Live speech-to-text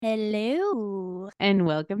Hello. And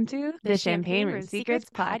welcome to The the Champagne Champagne Room Room Secrets Secrets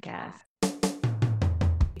podcast.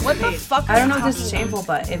 What the fuck? I don't know if this is shameful,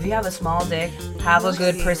 but if you have a small dick, have a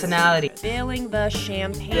good personality. Failing the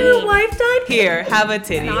champagne. Your wife died? Here, have a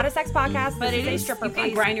titty. Not a sex podcast, But this it a is. stripper You can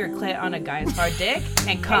podcast. grind your clit on a guy's hard dick and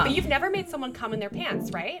Okay, come. but you've never made someone come in their pants,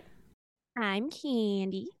 right? I'm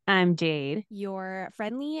Candy, I'm Jade. your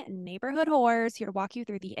friendly neighborhood whores, here to walk you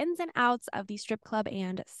through the ins and outs of the strip club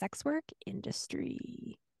and sex work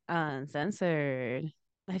industry. Uncensored.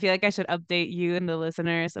 I feel like I should update you and the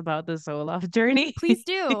listeners about the Zoloft journey. Please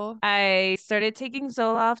do. I started taking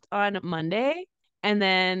Zoloft on Monday, and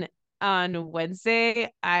then on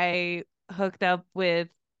Wednesday, I hooked up with,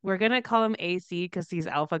 we're going to call him AC because he's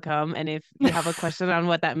Alpha Cum. And if you have a question on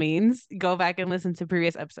what that means, go back and listen to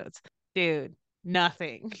previous episodes. Dude,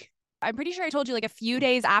 nothing. I'm pretty sure I told you like a few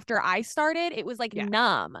days after I started, it was like Yeah.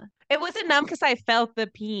 numb. It wasn't numb because I felt the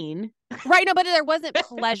peen. Right, no, but there wasn't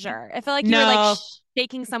pleasure. It felt like you were like No.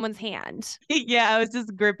 shaking someone's hand. Yeah, I was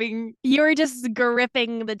just gripping. You were just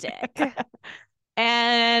gripping the dick.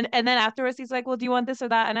 And then afterwards he's like, well, do you want this or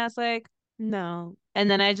that? And I was like, no. And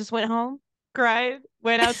then I just went home, cried,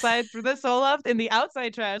 went outside, threw the Zoloft in the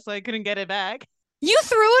outside trash so I couldn't get it back. You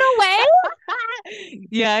threw it away?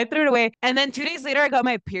 Yeah, I threw it away. And then 2 days later I got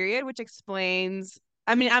my period, which explains,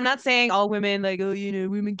 I mean, I'm not saying all women like, oh,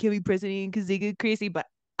 women can't be president because they get crazy, but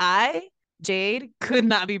Jade, could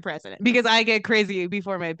not be president because I get crazy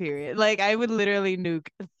before my period. Like I would literally nuke.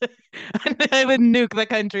 I would nuke the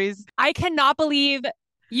countries. I cannot believe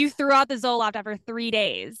you threw out the Zoloft after 3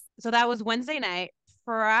 days. So that was Wednesday night.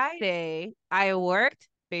 Friday, I worked.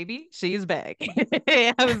 Baby, she's back.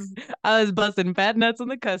 I was busting fat nuts on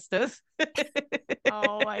the custos.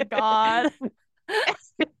 Oh my God.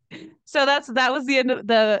 So that was the end of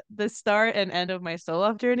the start and end of my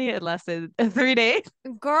Zoloft journey. It lasted 3 days.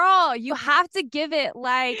 Girl, you have to give it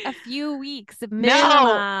like a few weeks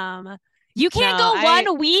minimum. You can't No, go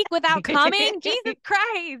 1 week without coming. Jesus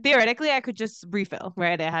Christ. Theoretically, I could just refill,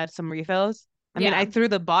 right? I had some refills. I mean, Yeah. I threw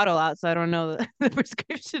the bottle out, so I don't know the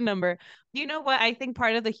prescription number. You know what? I think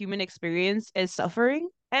part of the human experience is suffering.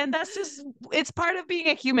 And that's just, it's part of being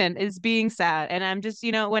a human, is being sad. And I'm just,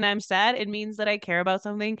 when I'm sad, it means that I care about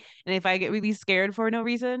something. And if I get really scared for no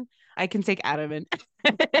reason, I can take Ativan.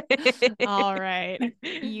 All right.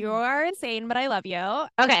 You're insane, but I love you.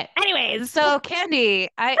 Okay. Anyways, So Candy,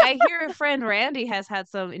 I hear your friend Randy has had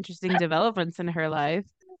some interesting developments in her life.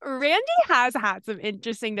 Randy has had some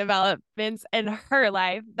interesting developments in her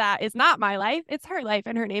life. That is not my life. It's her life,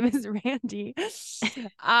 and her name is Randy.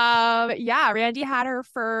 Yeah, Randy had her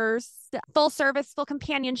first full service, full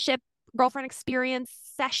companionship girlfriend experience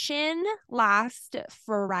session last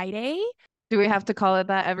Friday. Do we have to call it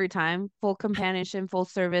that every time? Full companionship, full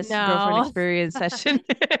service, No. girlfriend experience session.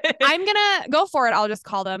 I'm gonna go for it. I'll just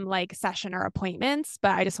call them like session or appointments,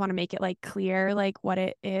 but I just want to make it like clear like what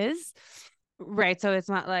it is. Right. So it's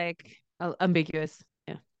not like ambiguous.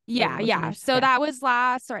 Yeah. listeners. So Yeah. that was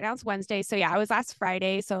right now it's Wednesday. So yeah, it was last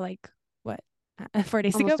Friday. So like what? 4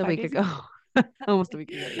 days Almost ago? a 5 week days ago. Almost a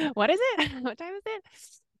week ago. Yeah. What is it? What time is it?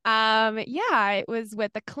 Yeah, it was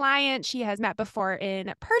with the client she has met before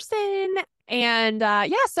in person. And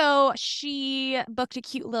so she booked a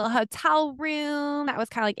cute little hotel room that was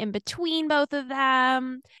kind of like in between both of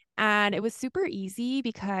them. And it was super easy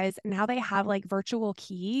because now they have like virtual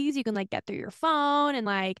keys. You can like get through your phone and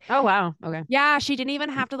like, Oh, wow. Okay. yeah, she didn't even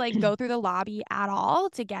have to like go through the lobby at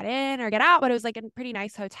all to get in or get out, but it was like a pretty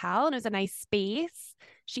nice hotel and it was a nice space.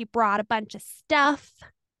 She brought a bunch of stuff,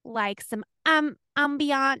 like some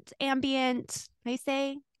ambient, I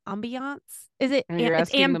say ambiance. Is it? And you're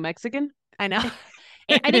It's asking the Mexican? I know.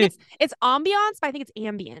 I think it's ambiance, but I think it's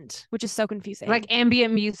ambient, which is so confusing. Like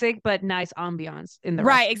ambient music, but nice ambiance in the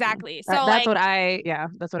Right, restaurant. exactly. So That's like,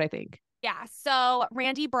 that's what I think. yeah. So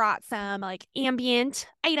Randy brought some like ambient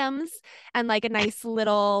items and like a nice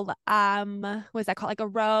little what's that called? Like a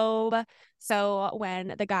robe. So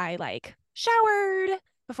when the guy like showered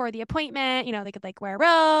before the appointment, they could like wear a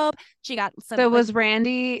robe. She got some. So like,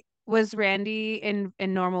 was Randy in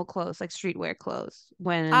normal clothes, like streetwear clothes,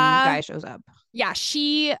 when the guy shows up? Yeah,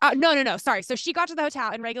 she no. Sorry. So she got to the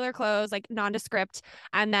hotel in regular clothes, like nondescript,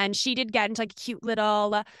 and then she did get into like a cute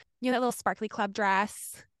little, that little sparkly club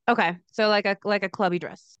dress. Okay, so like a clubby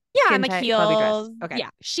dress. Yeah, and Skin like tight clubby dress. heels. Okay. Yeah,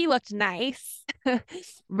 she looked nice.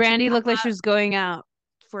 Randy looked like she was going out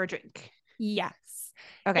for a drink. Yes.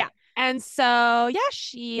 Okay. Yeah. And so, yeah,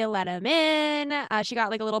 she let him in. She got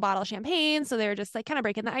like a little bottle of champagne. So they were just like kind of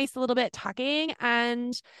breaking the ice a little bit, talking.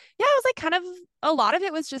 And yeah, it was like kind of a lot of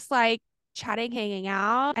it was just like chatting, hanging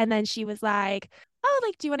out. And then she was like, oh,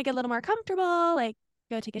 like, do you want to get a little more comfortable? Like,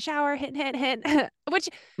 go take a shower, hint, hint, hint, which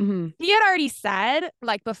Mm-hmm. he had already said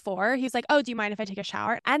like before. He's like, oh, do you mind if I take a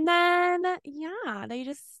shower? And then, yeah, they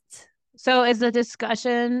just, So is the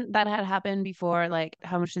discussion that had happened before, like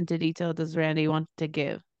how much into detail does Randy want to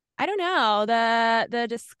give? I don't know. The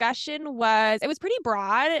discussion was, it was pretty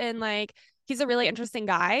broad and like, he's a really interesting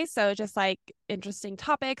guy. So just like interesting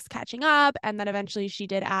topics, catching up. And then eventually she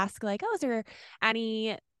did ask like, oh, is there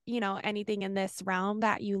any, anything in this realm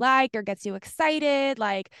that you like or gets you excited?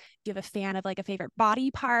 Like, do you have a fan of like a favorite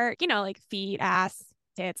body part? Like feet, ass,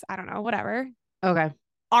 tits, I don't know, whatever. Okay.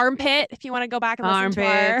 Armpit, if you want to go back and listen to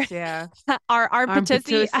Armpits, yeah. our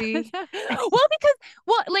armpitussy. Armpitussy.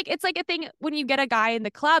 Well, like it's like a thing when you get a guy in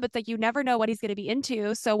the club, it's like you never know what he's gonna be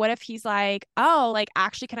into. So what if he's like, oh, like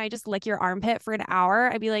actually, can I just lick your armpit for an hour?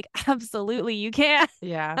 I'd be like, absolutely, you can.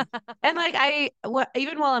 Yeah. And like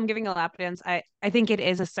even while I'm giving a lap dance, I think it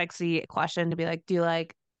is a sexy question to be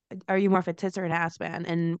like, are you more of a tits or an ass man?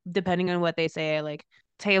 And depending on what they say, I like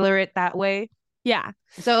tailor it that way. Yeah.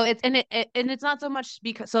 So it's not so much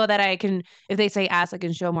because so that I can, if they say ass, I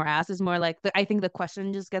can show more ass. It's more like I think the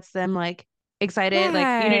question just gets them like excited,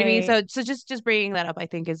 like you know what I mean. Right. So just bringing that up, I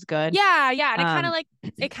think is good. Yeah, yeah. And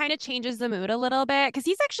Um, it kind of changes the mood a little bit because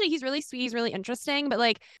he's really sweet, he's really interesting, but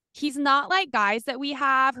like he's not like guys that we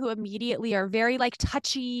have who immediately are very like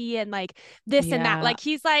touchy and like this and that. yeah. Like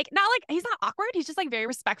he's like not like he's not awkward, he's just like very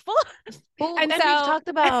respectful. Well, And and we've so talked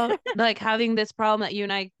about like having this problem that you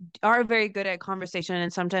and I are very good at conversation,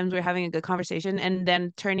 and sometimes we're having a good conversation and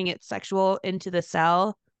then turning it sexual into the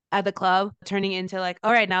cell at the club, turning into like,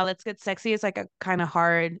 all right, now let's get sexy. It's like a kind of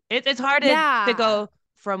hard. It's hard to yeah. go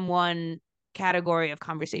from one category of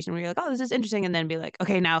conversation where you're like, oh, this is interesting, and then be like,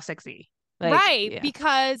 okay, now sexy. Like, Right, yeah,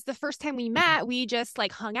 because the first time we met, we just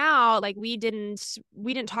like hung out, like we didn't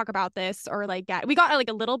talk about this or like we got like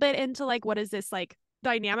a little bit into like what is this like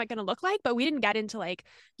dynamic going to look like, but we didn't get into like,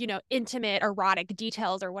 intimate erotic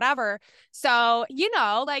details or whatever. So,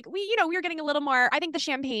 like we were getting a little more, I think the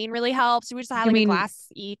champagne really helps. We just had you like a mean glass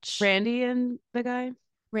each. Randy and the guy?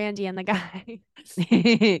 Randy and the guy.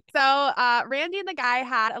 Yeah, So Randy and the guy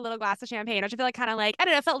had a little glass of champagne, which I feel like kind of like, I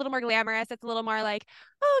don't know, it felt a little more glamorous. It's a little more like,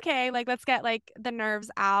 oh, okay, like let's get like the nerves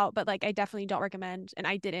out. But like I definitely don't recommend, and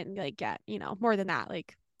I didn't like get, more than that,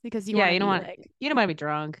 like because you want to be like, you don't want to be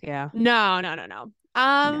drunk. Yeah, no, no, no, no.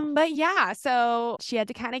 yeah. But yeah, so she had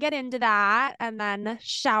to kind of get into that, and then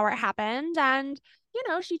shower happened, and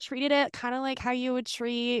she treated it kind of like how you would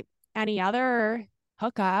treat any other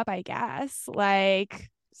hookup, I guess. Like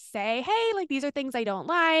say, hey, like these are things I don't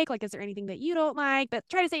like. Like, is there anything that you don't like? But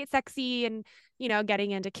try to say it's sexy and,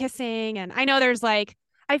 getting into kissing. And I know there's like,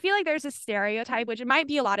 I feel like there's a stereotype, which it might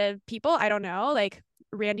be a lot of people. I don't know. Like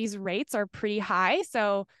Randy's rates are pretty high.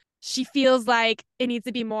 So she feels like it needs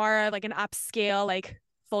to be more like an upscale, like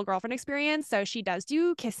full girlfriend experience. So she does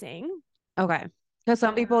do kissing. Okay. Because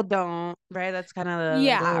some people don't, right? That's kind of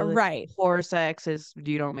Yeah, the right. poor sex is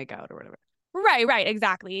you don't make out or whatever. Right, right,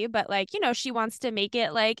 exactly. But like, she wants to make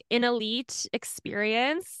it like an elite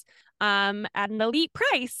experience at an elite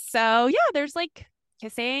price. So yeah, there's like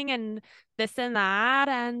kissing and this and that.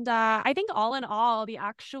 And I think all in all, the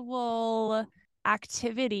actual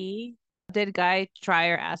activity, Did guy try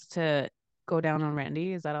or ask to go down on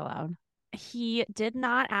Randy? Is that allowed? he did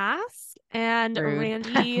not ask. And Rude.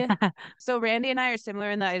 Randy, So Randy and I are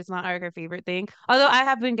similar in that it's not like our favorite thing. Although I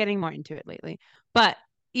have been getting more into it lately. But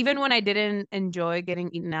even when I didn't enjoy getting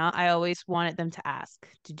eaten out, I always wanted them to ask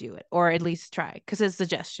to do it or at least try because it's a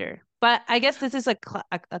gesture. But I guess this is a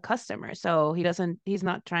customer, so he's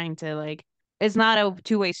not trying to like it's not a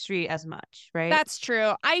two-way street as much, right? that's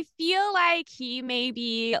true. I feel like he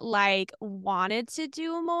maybe like wanted to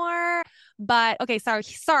do more, but okay, sorry.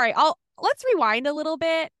 Let's rewind a little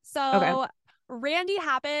bit. Okay. So Randy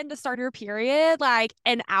happened to start her period like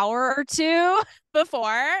an hour or two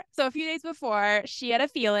before. So a few days before, she had a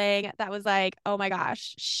feeling that was like, oh my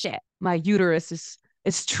gosh, shit. My uterus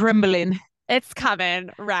is trembling. It's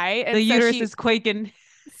coming, right? The And so uterus is quaking.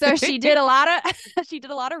 she did a lot of she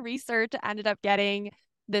did a lot of research, ended up getting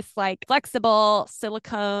this like flexible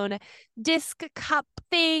silicone disc cup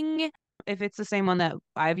thing. If it's the same one that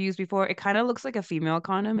I've used before, it kind of looks like a female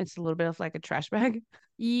condom. It's a little bit of like a trash bag.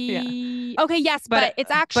 Yeah. Okay, yes, but it's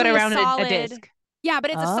But actually a around a solid. disc. Yeah,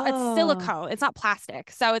 but it's Oh. silicone. It's not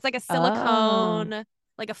plastic. So it's like a Oh. silicone,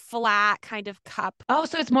 like a flat kind of cup. Oh,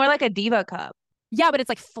 so it's more like a diva cup. Yeah, but it's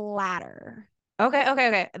like flatter.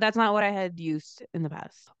 Okay. That's not what I had used in the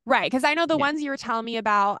past. Right, because I know the Yeah. ones you were telling me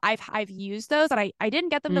about, I've used those and I didn't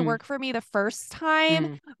get them to Mm, work for me the first time,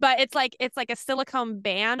 mm. but it's like a silicone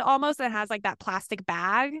band almost that has like that plastic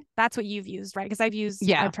bag. That's what you've used, right? Because I've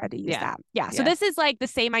Yeah. tried to use Yeah. that. Yeah. So Yeah. this is like the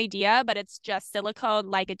same idea, but it's just silicone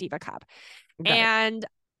like a Diva cup. Got it. And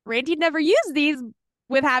Randy never used these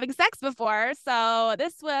with having sex before. So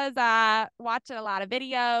this was watching a lot of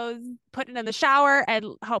videos, putting it in the shower and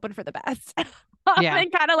hoping for the best. Yeah.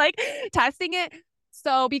 And kind of like testing it.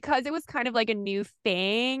 So because it was kind of like a new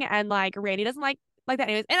thing and like Randy doesn't like that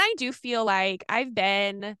anyways. And I do feel like I've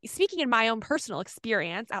been speaking in my own personal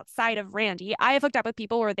experience outside of Randy. I have hooked up with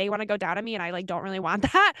people where they want to go down on me and I like don't really want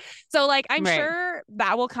that. So like I'm Right. sure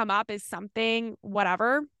that will come up as something,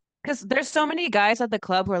 whatever. Because there's so many guys at the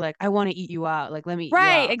club who are like, I want to eat you out. Like, let me eat you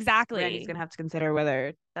Right, out. Randy's exactly. gonna have to consider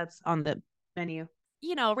whether that's on the menu.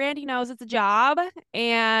 You know, Randy knows it's a job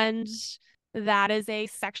and that is a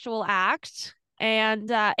sexual act. And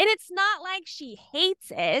it's not like she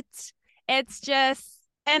hates it. It's just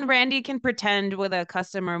And Randy can pretend with a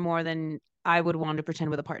customer more than I would want to pretend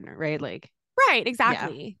with a partner, right? Like, right, yeah.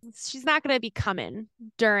 exactly. She's not going to be coming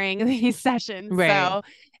during these sessions. Right. So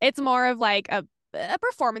it's more of like a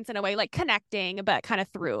performance in a way, like connecting, but kind of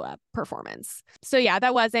through a performance. So yeah,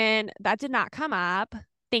 that did not come up,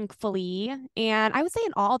 thankfully. And I would say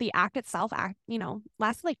in all the act itself,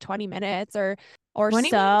 lasted like 20 minutes or 20 minutes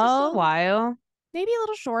is a so, while. maybe a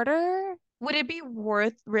little shorter. Would it be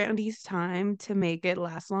worth Randy's time to make it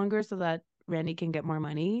last longer so that Randy can get more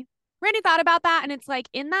money? Randy thought about that, and it's like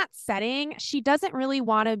in that setting, she doesn't really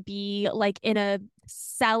want to be like in a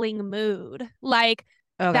selling mood. Like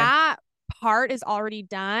Okay. that part is already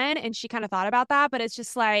done, and she kind of thought about that, but it's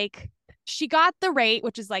just like she got the rate,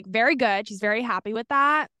 which is like very good. She's very happy with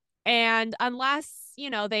that. And unless,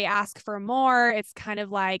 they ask for more, it's kind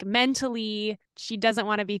of like mentally, she doesn't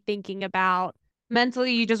want to be thinking about.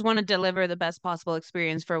 Mentally, you just want to deliver the best possible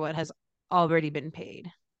experience for what has already been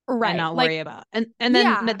paid and Right. not Like, worry about. And then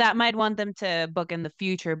yeah. that might want them to book in the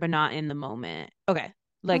future, but not in the moment. Okay.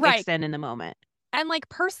 Like Right. extend in the moment. And like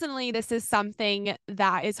personally, this is something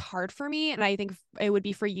that is hard for me. And I think it would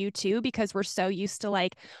be for you too, because we're so used to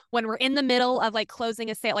like when we're in the middle of like closing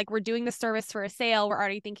a sale, like we're doing the service for a sale, we're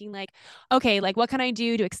already thinking like, okay, like what can I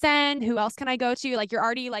do to extend? Who else can I go to? Like you're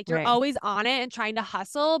already like, you're Right. always on it and trying to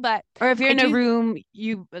hustle. But Or if you're I in a do, room,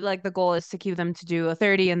 you like the goal is to keep them to do a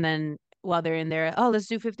 30 and then while they're in there, oh, let's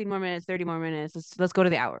do 15 more minutes, 30 more minutes. Let's go to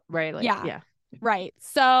the hour, right? Like, yeah. yeah. Right.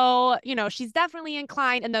 So, she's definitely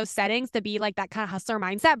inclined in those settings to be like that kind of hustler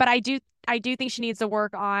mindset. But I do think she needs to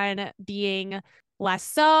work on being less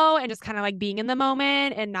so and just kind of like being in the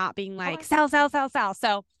moment and not being like Okay. sell, sell, sell, sell.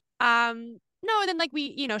 So, no, and then like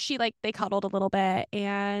she like they cuddled a little bit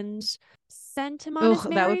and sent him on his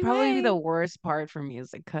Ugh, that would merry probably be the way. worst part for me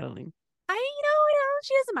is like cuddling. I know,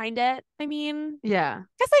 she doesn't mind it. I mean, Yeah.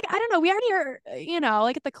 because like I don't know, we already are,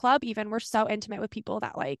 like at the club even we're so intimate with people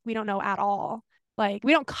that like we don't know at all. Like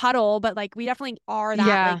we don't cuddle, but like we definitely are that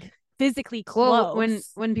Yeah. like physically Well, when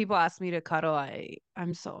close. when people ask me to cuddle,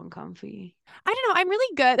 I'm so uncomfy. I don't know. I'm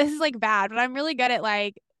really good. This is like bad, but I'm really good at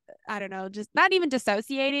like I don't know, just not even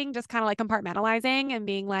dissociating, just kind of like compartmentalizing and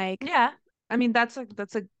being like, Yeah. I mean, that's a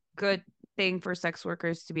good thing for sex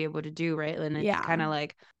workers to be able to do, right? And it's yeah, kind of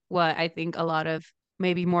like what I think a lot of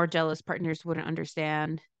maybe more jealous partners wouldn't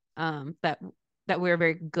understand, that we're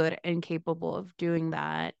very good and capable of doing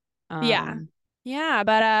that. yeah, Um, yeah.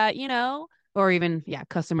 But or even yeah,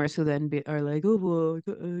 customers who then are like, oh, well,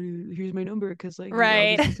 here's my number because like you're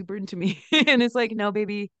right. obviously super into me, and it's like, no,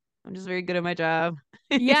 baby, I'm just very good at my job.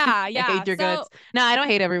 Yeah, I yeah. hate your So guts. No, I don't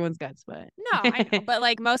hate everyone's guts, but no, I know, but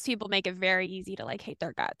like most people make it very easy to like hate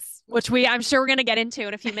their guts, which I'm sure we're gonna get into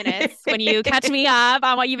in a few minutes when you catch me up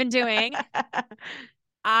on what you've been doing.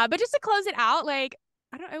 But just to close it out, like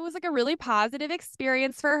I don't know, it was like a really positive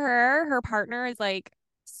experience for her. Her partner is like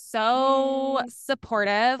so Yay.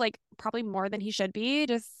 supportive, like probably more than he should be,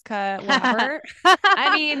 just cause whatever. I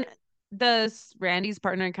mean, does Randy's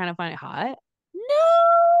partner kind of find it hot?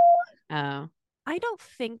 No, Oh. I don't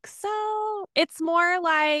think so. It's more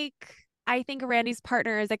like I think Randy's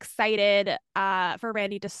partner is excited for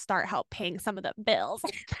Randy to start help paying some of the bills.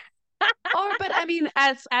 Or, but I mean,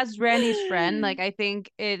 as Randy's friend, like I think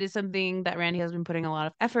it is something that Randy has been putting a lot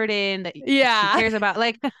of effort in that she Yeah. cares about.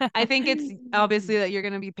 Like, I think it's obviously that you're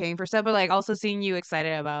gonna be paying for stuff, but like also seeing you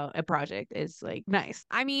excited about a project is like nice.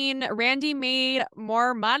 I mean, Randy made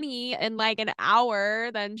more money in like an hour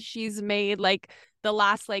than she's made like the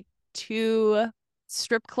last like two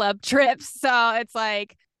strip club trips. So it's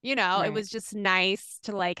like, it Right. was just nice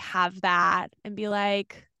to like have that and be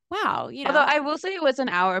like, wow, Although I will say it was an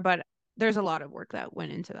hour, but there's a lot of work that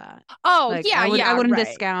went into that. Oh, Like yeah, I yeah, wouldn't right.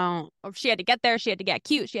 discount. Oh, she had to get there. She had to get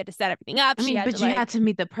cute. She had to set everything up. I She mean, had to but you like, had to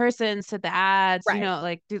meet the person, set the ads, right.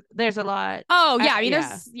 like there's a lot. Oh, yeah. I mean,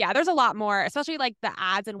 Yeah. there's a lot more, especially like the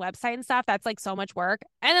ads and website and stuff. That's like so much work.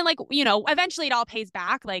 And then like, eventually it all pays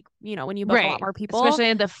back. Like, when you book a lot Right. more people. Especially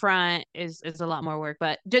in the front is a lot more work.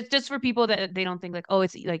 But just for people that they don't think like, oh,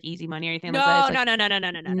 it's like easy money or anything like that. No, It's like, no, no, no, no,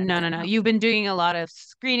 no, no, no, no, no, no, no, no. no. You've been doing a lot of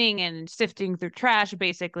screening and sifting through trash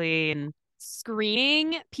basically. And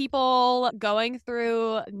Screening people, going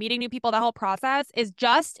through meeting new people, the whole process is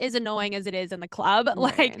just as annoying as it is in the club.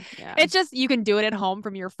 Like, right. Yeah. it's just you can do it at home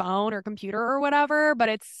from your phone or computer or whatever, but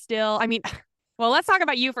it's still, I mean, well, let's talk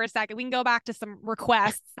about you for a second. We can go back to some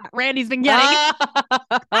requests that Randy's been getting.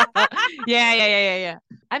 Yeah, yeah, yeah, yeah, yeah.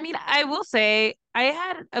 I mean, I will say I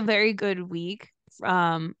had a very good week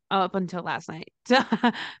up until last night.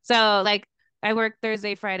 So like I worked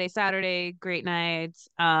Thursday, Friday, Saturday, great nights.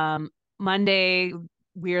 Monday,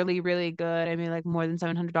 weirdly really good. I made like more than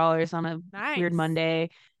 $700 on a weird Nice. Monday.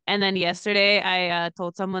 And then yesterday I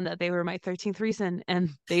told someone that they were my 13th reason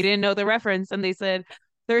and they didn't know the reference and they said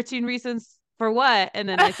 13 reasons for what? And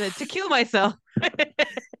then I said to kill myself.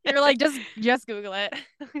 You're like, just Google it.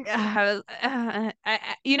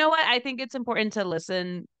 You know what? I think it's important to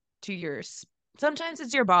listen to sometimes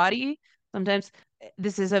it's your body. Sometimes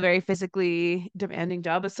this is a very physically demanding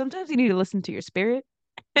job, but sometimes you need to listen to your spirit.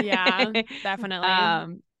 Yeah, definitely.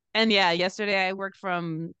 Um, and yeah, yesterday I worked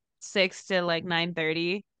from 6 to like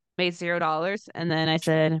 9:30, made $0, and then I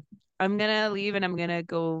said, I'm gonna leave and I'm gonna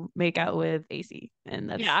go make out with AC.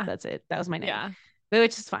 And Yeah, that's it. That was my night. yeah.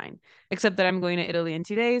 Which is fine. Except that I'm going to Italy in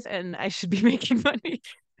 2 days and I should be making money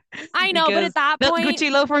I know, but because at that the point, Gucci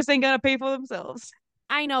loafers ain't gonna pay for themselves.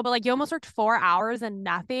 I know, but like you almost worked 4 hours and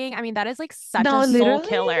nothing. I mean, that is like such a No, soul literally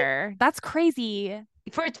killer. That's crazy.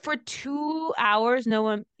 for 2 hours, no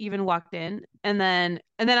one even walked in, and then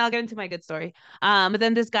I'll get into my good story. But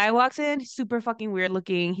then this guy walks in, super fucking weird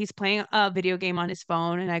looking. He's playing a video game on his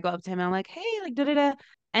phone, and I go up to him and I'm like, hey, like da da da,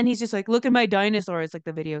 and he's just like, look at my dinosaur. It's like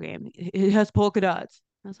the video game. It has polka dots.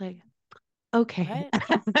 I was like, okay.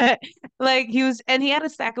 What? Like and he had a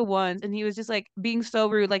stack of ones and he was just like being so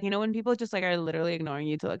rude. Like, when people just like are literally ignoring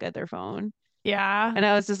you to look at their phone. Yeah. And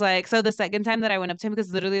I was just like, so the second time that I went up to him,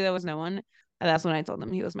 because literally there was no one, and that's when I told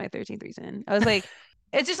him he was my 13th reason. I was like,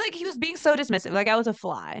 it's just like he was being so dismissive. Like I was a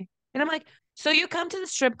fly. And I'm like, so you come to the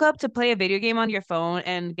strip club to play a video game on your phone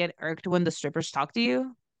and get irked when the strippers talk to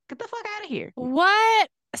you? Get the fuck out of here. What?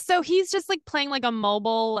 So he's just like playing like a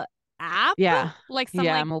mobile app, Yeah. like some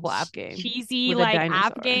Yeah, like mobile app game cheesy with a like app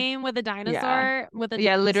dinosaur. game with a Yeah. dinosaur with a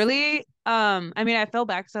Yeah, literally. I mean, I fell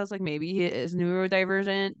back because I was like, maybe he is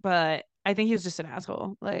neurodivergent, but I think he was just an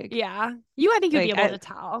asshole. yeah. I think you'd be Like able I, to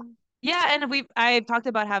tell. yeah, and I've talked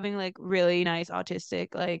about having like really nice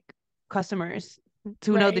autistic like customers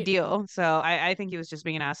to know the Right. deal. So I think he was just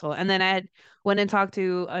being an asshole. And then I had went and talked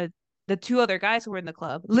to the two other guys who were in the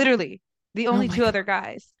club, literally the Oh only my two other God.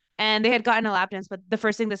 guys. And they had gotten a lap dance, but the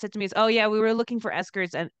first thing they said to me is, "Oh yeah, we were looking for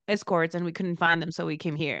escorts and we couldn't find them, so we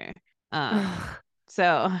came here." Um, so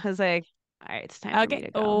I was like, "All right, it's time for me Okay.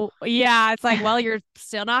 to go." Oh, yeah. It's like, well, you're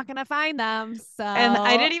still not gonna find them. And So,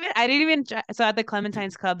 I didn't even try. So at the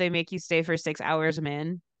Clementine's Club, they make you stay for 6 hours,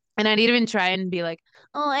 man. And I didn't even try and be like,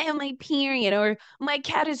 oh, I have my period or my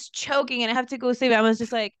cat is choking and I have to go save it. I was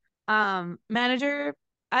just like, manager,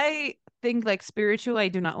 I think like spiritual, I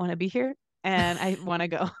do not want to be here and I want to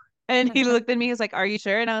go. And he looked at me, he was like, are you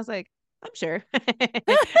sure? And I was like, I'm sure.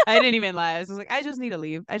 I didn't even lie. I was like, I just need to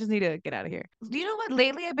leave. I just need to get out of here. You know what?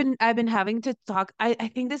 Lately I've been having to talk. I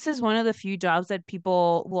think this is one of the few jobs that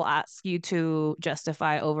people will ask you to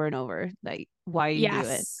justify over and over, like why you do it.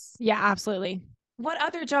 yes. Yeah, absolutely. What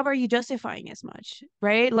other job are you justifying as much?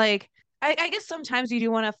 Right? Like I guess sometimes you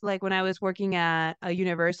do want to like when I was working at a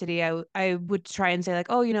university, I would try and say like,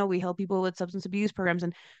 oh, we help people with substance abuse programs.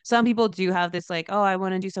 And some people do have this like, oh, I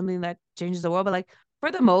want to do something that changes the world. But like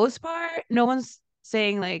for the most part, no one's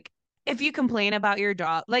saying like if you complain about your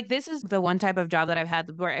job, like this is the one type of job that I've had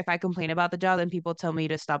where if I complain about the job, then people tell me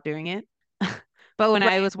to stop doing it. But when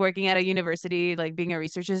I Right. was working at a university, like being a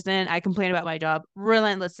research assistant, I complained about my job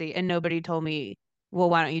relentlessly, and nobody told me, "Well,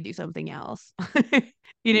 why don't you do something else?"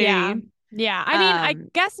 You know what I Yeah. mean? Yeah. I mean, I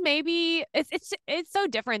guess maybe it's so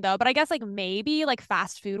different though, but I guess like maybe like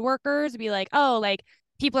fast food workers be like, "Oh, like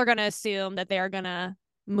people are going to assume that they're going to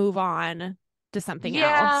move on to something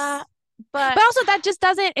Yeah, else." But but also that just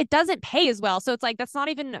doesn't pay as well. So it's like that's not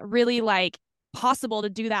even really like possible to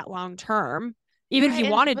do that long term, even if right, you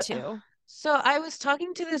and wanted but to. so I was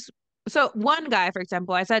talking to this. So one guy, for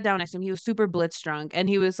example, I sat down next to him. He was super blitz drunk, and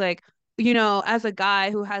he was like, as a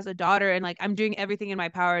guy who has a daughter, and like I'm doing everything in my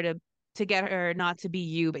power to to get her not to be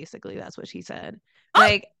you, basically. That's what she said. Oh,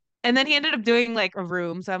 Like, and then he ended up doing like a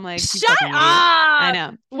room. So I'm like, you shut fucking idiot. I up.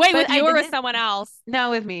 know. Wait, But with I you or with didn't. someone else?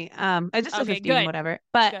 No, with me. I just a Okay, 15, good. whatever.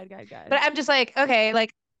 But Good, good, good. I'm just like, okay,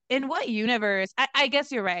 like in what universe? I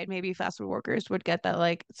guess you're right. Maybe fast food workers would get that,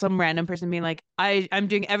 like some random person being like, I'm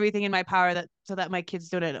doing everything in my power that so that my kids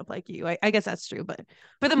don't end up like you. I guess that's true. But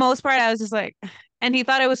for the most part, I was just like, and he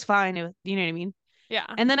thought it was fine. It was, you know what I mean? Yeah.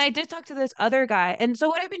 And then I did talk to this other guy. And so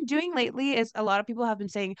what I've been doing lately is a lot of people have been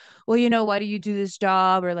saying, well, why do you do this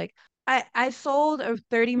job? Or like, I sold a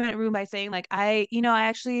 30-minute room by saying like, I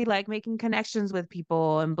actually like making connections with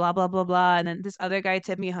people and blah, blah, blah, blah. And then this other guy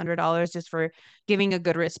tipped me $100 just for giving a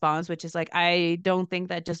good response, which is like, I don't think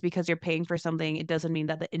that just because you're paying for something, it doesn't mean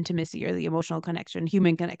that the intimacy or the emotional connection,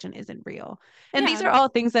 human connection isn't real. And these Yeah. are all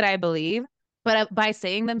things that I believe, but by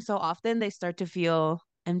saying them so often, they start to feel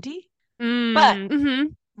empty. But Mm-hmm.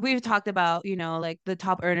 we've talked about, like the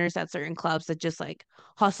top earners at certain clubs that just like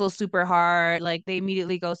hustle super hard, like they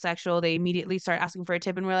immediately go sexual, they immediately start asking for a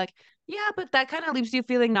tip, and we're like, yeah, but that kind of leaves you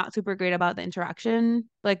feeling not super great about the interaction.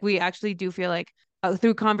 Like we actually do feel like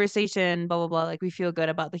through conversation, blah blah blah, like we feel good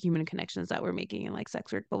about the human connections that we're making in like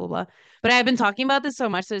sex work, blah blah blah. But I've been talking about this so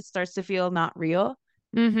much that it starts to feel not real.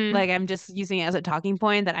 Mm-hmm. Like I'm just using it as a talking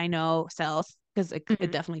point that I know sells because it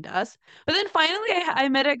Mm-hmm. definitely does. But then finally, I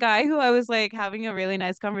met a guy who I was like having a really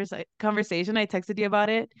nice conversation. I texted you about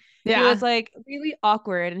it. He was Yeah. like really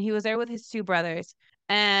awkward, and he was there with his two brothers.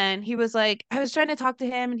 And he was like, I was trying to talk to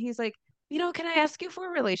him, and he's like, can I ask you for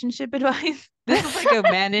relationship advice? This is like a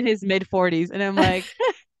man in his mid 40s, and I'm like,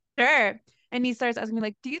 sure. And he starts asking me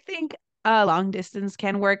like, do you think long distance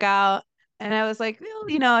can work out? And I was like,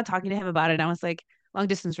 well, talking to him about it, and I was like, long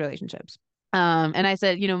distance relationships. And I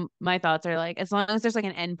said, my thoughts are like, as long as there's like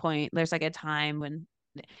an end point, there's like a time when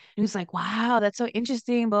he was like, wow, that's so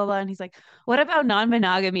interesting, blah, blah. And he's like, what about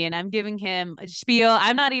non-monogamy? And I'm giving him a spiel.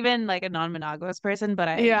 I'm not even like a non-monogamous person, but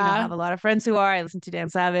I, Yeah. have a lot of friends who are. I listen to Dan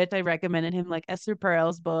Savage. I recommended him like Esther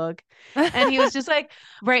Perel's book. And he was just like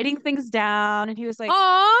writing things down. And he was like,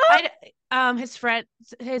 Aw. I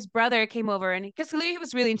his brother came over, and because he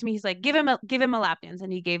was really into me, he's like, give him a lap dance,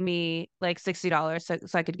 and he gave me like $60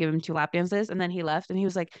 so I could give him two lap dances, and then he left, and he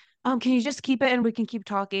was like, can you just keep it and we can keep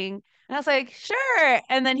talking? And I was like, sure.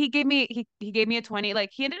 And then he gave me a 20,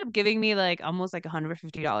 like he ended up giving me like almost like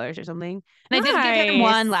 $150 or something. And I did give him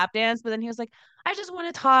one Nice. lap dance, but then he was like, I just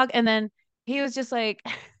want to talk. And then he was just like,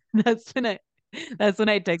 that's when I that's when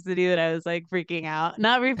I texted you that I was like freaking out.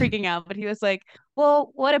 Not re freaking out, but he was like,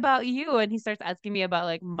 well, what about you? And he starts asking me about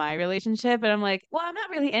like my relationship. And I'm like, well, I'm not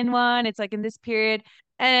really in one. It's like in this period.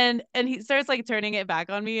 And he starts like turning it back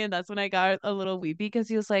on me. And that's when I got a little weepy because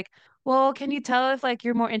he was like, well, can you tell if like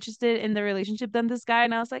you're more interested in the relationship than this guy?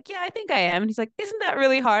 And I was like, yeah, I think I am. And he's like, isn't that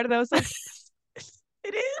really hard? And I was like,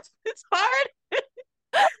 it is. It's hard.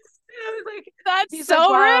 And I was like, That's he's like,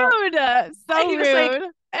 so wow. rude. And So he was like,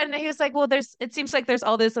 rude. well, it seems like there's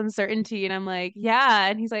all this uncertainty. And I'm like, yeah.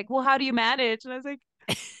 And he's like, well, how do you manage? And I was like,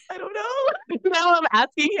 I don't know. Now I'm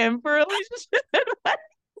asking him for a relationship advice. I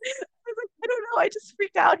was like, I don't know. I just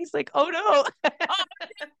freaked out. He's like, oh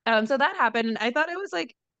no. So that happened. And I thought it was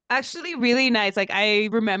like actually really nice. Like I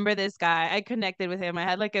remember this guy. I connected with him. I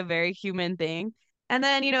had like a very human thing. And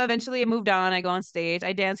then, eventually I moved on. I go on stage.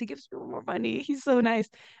 I dance. He gives me more money. He's so nice.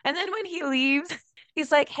 And then when he leaves,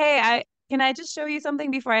 he's like, hey, I can I just show you something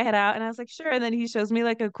before I head out? And I was like, sure. And then he shows me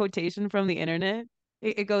like a quotation from the internet.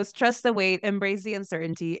 It goes, trust the wait, embrace the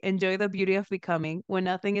uncertainty, enjoy the beauty of becoming. When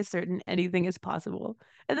nothing is certain, anything is possible.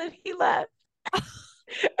 And then he left. And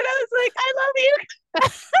I was like, I love you.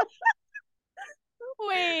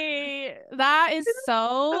 Wait, that is I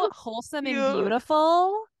so love wholesome and you.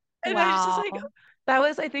 beautiful. And I was just Wow.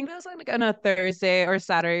 like, I think that was like on a Thursday or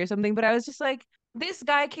Saturday or something. But I was just like, this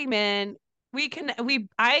guy came in.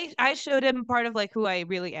 I showed him part of like who I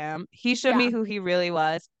really am. He showed Yeah, me who he really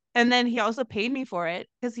was. And then he also paid me for it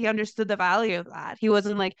because he understood the value of that. He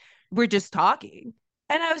wasn't like, we're just talking.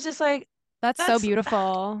 And I was just like, that's so that's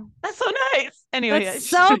beautiful. that's so nice. Anyway, That's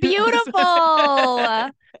so beautiful.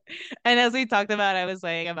 and as we talked about, I was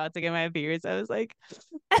like about to get my beers. I was like,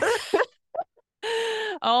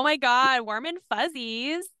 Oh my God, warm and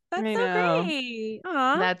fuzzies. That's I so know. great.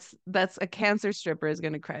 Aw. That's a cancer stripper is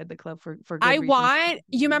gonna cry at the club for I good reasons. want,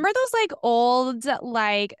 you remember those like old,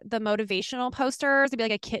 like the motivational posters? It'd be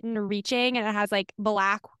like a kitten reaching and it has like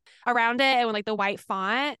black around it and with like the white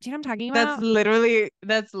font. Do you know what I'm talking about?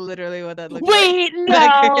 That's literally what that looks like. Wait, no.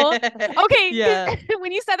 Like, Okay, yeah. 'cause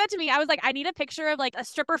when you said that to me, I was like, I need a picture of like a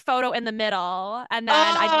stripper photo in the middle, and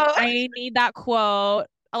then I Oh, I need that quote.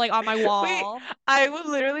 like on my Wait, wall. I will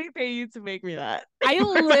literally pay you to make me that I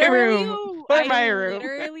for my literally, room. For my room.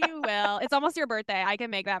 literally will. It's almost your birthday. I can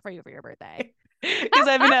make that for you for your birthday. Because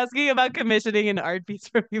I've been asking about commissioning an art piece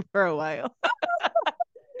from you for a while.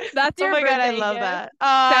 That's Oh your my God, I birthday love gift. that. Oh,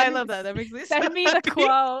 I Send love that. That makes me so send me the happy.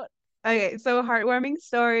 quote. Okay, so heartwarming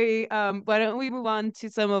story. Why don't we move on to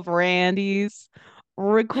some of Randy's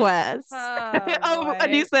requests? Oh Oh, a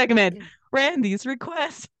new boy. segment. Randy's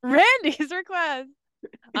requests. Randy's request.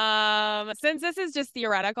 Since this is just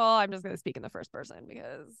theoretical, I'm just gonna speak in the first person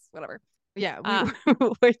because whatever. Yeah, Uh,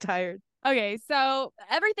 we're tired. okay, so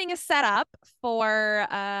everything is set up for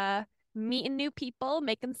meeting new people,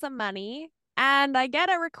 making some money, and I get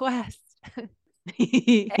a request.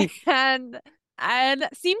 and and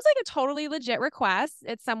seems like a totally legit request.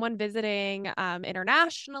 It's someone visiting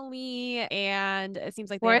internationally, and it seems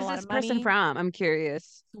like they Where have a is lot this of person money. from? I'm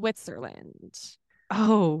curious. Switzerland.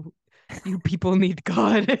 Oh, you people need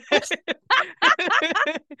God.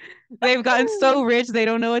 They've gotten so rich they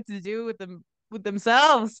don't know what to do with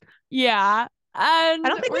themselves. Yeah. I And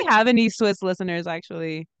don't think we're we have any Swiss listeners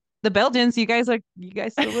actually. The Belgians, you guys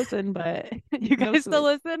still listen, but you no guys still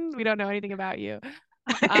Swiss. listen? We don't know anything about you.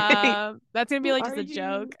 That's gonna be Who like are just a you?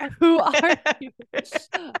 joke. Who are you?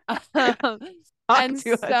 Um, Talk and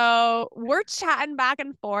to us. so we're chatting back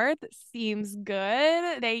and forth. Seems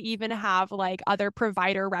good. They even have like other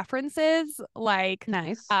provider references, like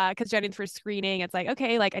Nice. because Jenny for screening, it's like,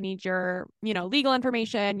 okay, like I need your, legal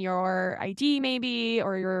information, your ID maybe,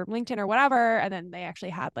 or your LinkedIn or whatever. And then they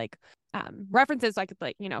actually had like references so I could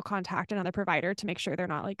like, contact another provider to make sure they're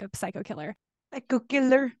not like a psycho killer. Psycho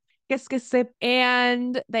killer. Qu'est-ce que c'est?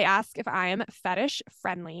 And they ask if I am fetish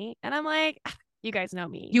friendly. And I'm like, you guys know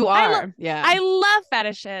me. You are. Yeah. I love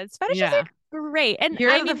fetishes. Fetishes Yeah. are great. And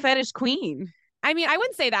You're the fetish queen. I mean, I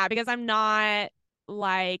wouldn't say that because I'm not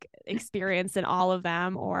like experienced in all of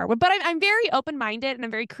them but I'm very open-minded and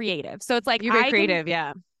I'm very creative. So it's like You're very creative.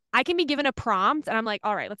 Yeah. I can be given a prompt and I'm like,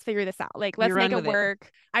 all right, let's figure this out. Like, let's You make run it with it.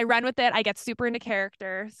 work. I run with it. I get super into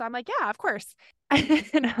character. So I'm like, yeah, of course.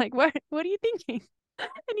 And I'm like, what are you thinking?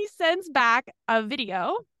 And he sends back a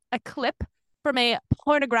video, a clip from a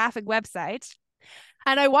pornographic website.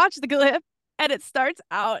 And I watch the clip and it starts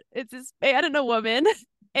out, it's this man and a woman.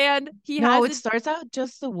 And he No, has it starts out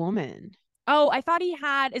just the woman. oh, I thought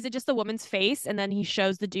is it just the woman's face and then he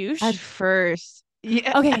shows the At douche? first.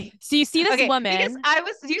 Yeah. Okay. So you see this Okay, because woman.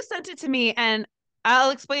 you sent it to me and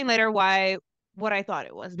I'll explain later what I thought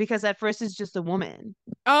it was because at first it's just a woman.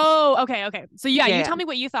 Oh, okay, okay. So yeah, you Yeah. tell me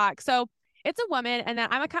what you thought. So it's a woman, and then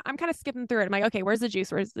I'm kind of skipping through it. I'm like, okay, where's the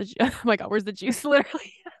juice? Oh my God, where's the juice?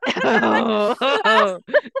 Literally. Oh.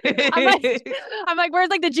 I'm like, I'm like, where's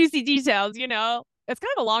like the juicy details? It's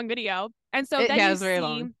kind of a long video, and so then Yeah, you it's very see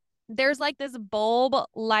long. there's like this bulb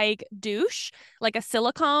like douche, like a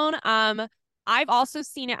silicone. I've also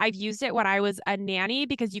seen it. I've used it when I was a nanny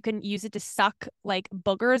because you can use it to suck like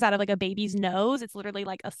boogers out of like a baby's nose. It's literally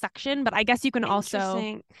like a suction, but I guess you can also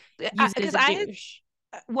Interesting. use it as Because a I had douche.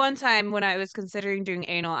 one time when I was considering doing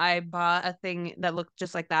anal, I bought a thing that looked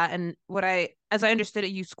just like that. And as I understood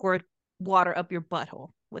it, you squirt water up your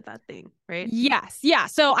butthole with that thing, right? Yes. Yeah.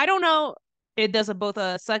 So I don't know. It does both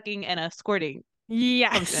a sucking and a squirting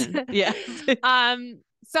Yes. function. Yes.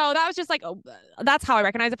 So that was just like, oh, that's how I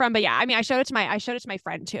recognize it from. But yeah, I mean, I showed it to my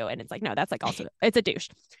friend too, and it's like, no, that's like also it's a douche.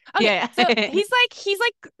 Okay, Yeah. so he's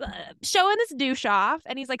like showing this douche off,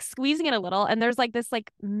 and he's like squeezing it a little, and there's like this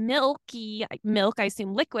like milky milk, I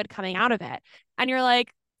assume liquid coming out of it, and you're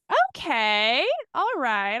like, okay, all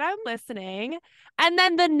right, I'm listening. And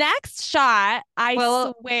then the next shot, I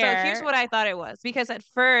Well, so here's swear, what I thought it was because at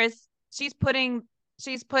first she's putting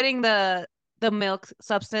the milk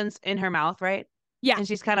substance in her mouth, right? yeah, And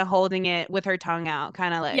she's kind of holding it with her tongue out,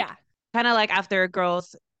 yeah, kind of like after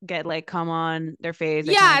girls get like cum on their face,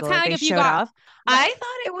 they kind yeah. of It's go kind like of like they if you showed got off. I right.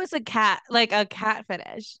 thought it was a cat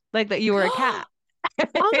fetish, like that you were a cat.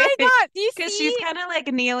 Oh my God, do you Because she's see? kind of like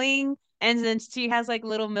kneeling and then she has like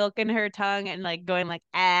little milk in her tongue and like going like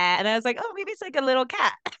ah, and I was like, oh, maybe it's like a little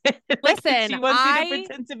cat. Like Listen, she wants you to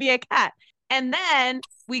pretend to be a cat. And then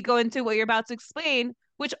we go into what you're about to explain,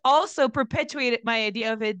 which also perpetuated my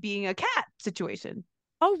idea of it being a cat situation.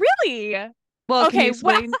 oh really? Well, can you Okay,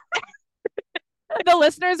 well, explain? the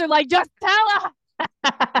listeners are like, just tell us,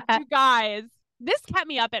 you guys. This kept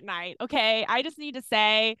me up at night. Okay, I just need to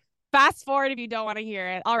say, fast forward if you don't want to hear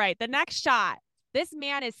it. All right, the next shot. This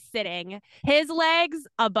man is sitting, his legs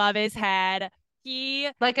above his head,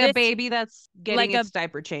 Like a this baby that's getting like a its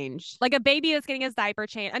diaper changed. like a baby that's getting his diaper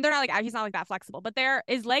changed, and they're not like he's not like that flexible, but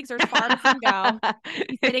his legs are as far as he can go.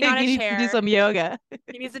 He's sitting on a He needs to do chair. some yoga.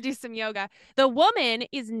 He needs to do some yoga. The woman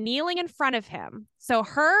is kneeling in front of him, so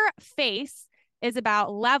her face is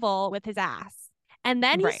about level with his ass, and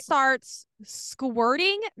then he Right. starts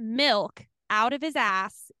squirting milk out of his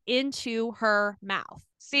ass into her mouth.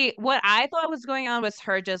 See, what I thought was going on was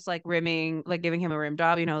her just like rimming, like giving him a rim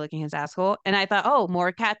job, licking his asshole. And I thought, oh,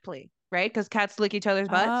 more cat play, right? Because cats lick each other's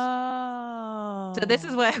butts. So this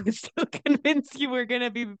is Oh. why I was so convinced you were gonna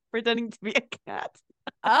be pretending to be a cat.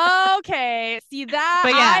 Okay. See that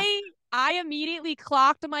But yeah. I immediately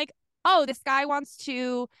clocked. I'm like, oh, this guy wants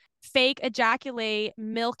to fake ejaculate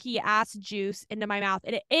milky ass juice into my mouth.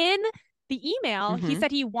 And in the email, he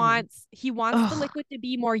said he wants the Ugh, liquid to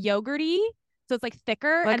be more yogurty, so it's like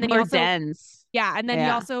thicker. like And then he more also dense. and then he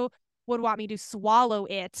Yeah. also would want me to swallow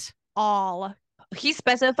it all. He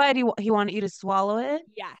specified he wanted you to swallow it.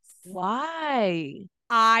 Yes. Why?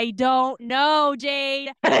 I don't know,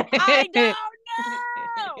 Jade. I don't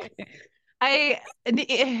know. I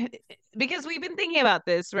because we've been thinking about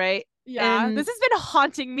this, right? Yeah, And this has been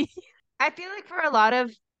haunting me. I feel like for a lot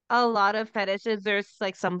of fetishes, there's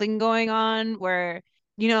like something going on where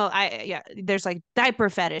there's like diaper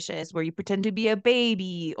fetishes where you pretend to be a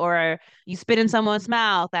baby or you spit in someone's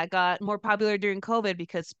mouth that got more popular during COVID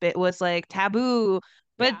because spit was like taboo.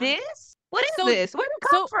 But Yeah. what is So- this? Where did it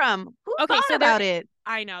come from? Who thought about it?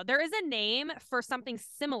 I know there is a name for something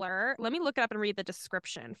similar. Let me look it up and read the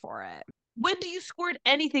description for it. When do you squirt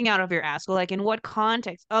anything out of your asshole? Like in what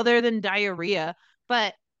context other than diarrhea?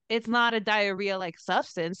 But it's not a diarrhea like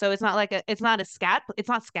substance, so it's not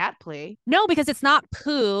scat play. No, because it's not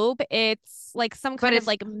poop. It's like some But kind of it's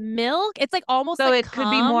like milk. It's like almost so like it could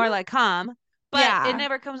be more like cum, but Yeah. it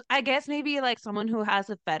never comes. I guess maybe like someone who has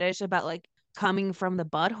a fetish about like coming from the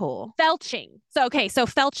butthole. felching. So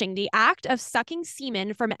felching, the act of sucking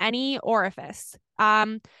semen from any orifice.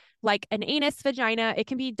 Like an anus, vagina, it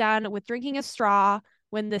can be done with drinking a straw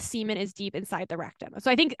when the semen is deep inside the rectum.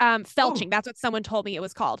 So I think felching, that's what someone told me it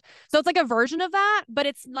was called. So it's like a version of that, but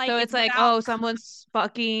it's like So it's like, without- oh, someone's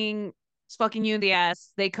fucking you in the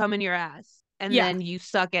ass. They come in your ass, and Yeah. then you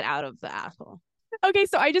suck it out of the asshole. Okay,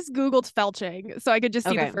 so I just Googled felching so I could just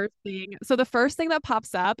see Okay. the first thing. So the first thing that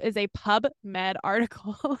pops up is a PubMed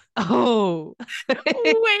article. Oh,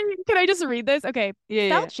 Wait, can I just read this? Okay. yeah.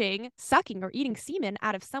 Felching, sucking or eating semen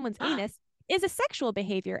out of someone's anus, is a sexual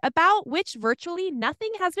behavior about which virtually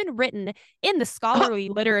nothing has been written in the scholarly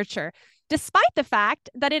literature, despite the fact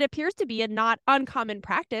that it appears to be a not uncommon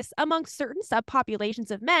practice among certain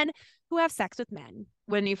subpopulations of men who have sex with men.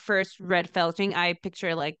 When you first read felching, I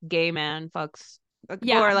picture like gay man fucks,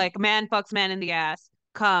 Yeah. or like man fucks man in the ass,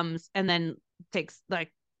 comes, and then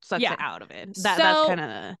sucks Yeah. it out of it. So- That's kind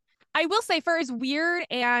of I will say fur is weird,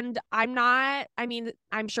 and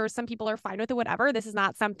I'm sure some people are fine with it, whatever. This is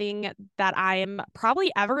not something that I'm probably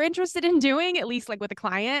ever interested in doing, at least like with a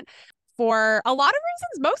client, for a lot of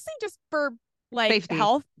reasons, mostly just for like Safety.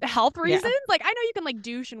 health Yeah. reasons. Like I know you can like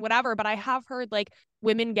douche and whatever, but I have heard like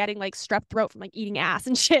women getting like strep throat from like eating ass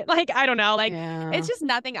and shit. Like I don't know, like yeah. it's just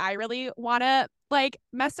nothing I really want to like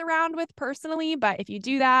mess around with personally. But if you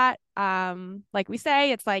do that, like we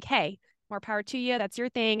say, it's like, hey, more power to you. That's your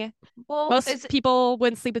thing. Well, Most people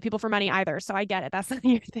wouldn't sleep with people for money either, so I get it. That's not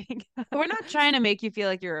your thing. we're not trying to make you feel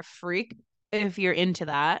like you're a freak if you're into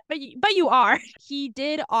that. But you are. He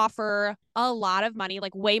did offer a lot of money,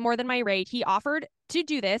 like way more than my rate. He offered to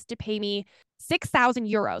do this to pay me 6,000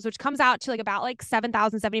 euros, which comes out to like about like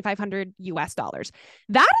 7,500 US dollars.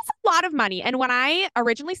 That is a lot of money. And when I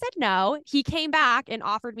originally said no, he came back and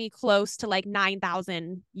offered me close to like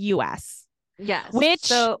 9,000 US, Yes. which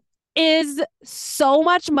So is so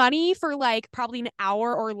much money for like probably an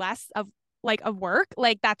hour or less of work.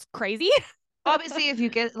 Like that's crazy. obviously if you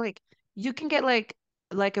get like you can get like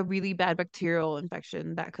a really bad bacterial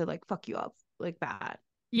infection that could like fuck you up like bad.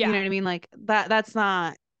 You know what I mean? Like that's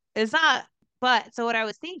not it's not but so what I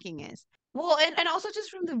was thinking is well and also just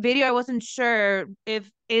from the video I wasn't sure if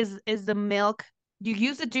is the milk you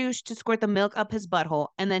use the douche to squirt the milk up his butthole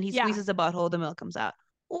and then he Yeah. squeezes the butthole, the milk comes out.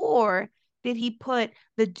 Or did he put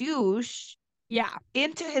the douche Yeah.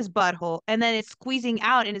 into his butthole and then it's squeezing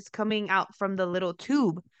out and it's coming out from the little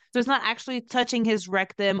tube? So it's not actually touching his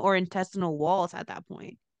rectum or intestinal walls at that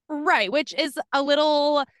point. Right. Which is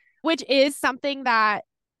something that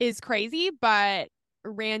is crazy, but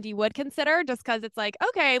Randy would consider just because it's like,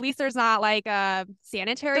 okay, at least there's not like a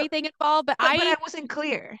sanitary thing involved. But But I wasn't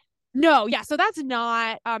clear. No, yeah. So that's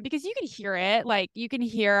not because you can hear it. Like you can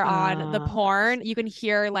hear on the porn, you can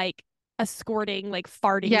hear like escorting, like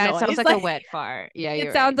farting Yeah, it sounds noise. like a Like wet fart. Yeah, it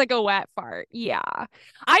you're sounds right. like a wet fart. Yeah.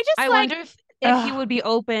 I just I like, wonder if he ugh, would be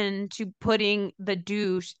open to putting the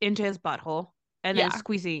douche into his butthole and then yeah.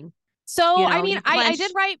 squeezing. So, I mean, You I did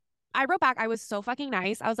clench. write, I wrote back, I was so fucking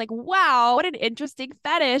nice. I was like, wow, what an interesting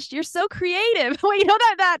fetish. You're so creative. Wait, you know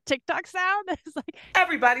that TikTok sound? It's like,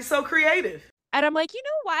 Everybody's so creative. and I'm like, you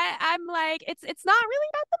know what? I'm like, it's not really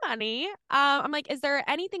about the money. I'm like, is there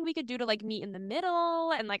anything we could do to like meet in the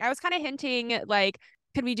middle? And like, I was kind of hinting, like,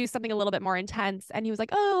 could we do something a little bit more intense? And he was like,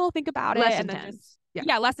 oh, I'll think about it. Less And then just, intense. Yeah.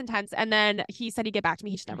 yeah, less intense. And then he said he'd get back to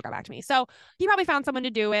me. He just never got back to me. So he probably found someone to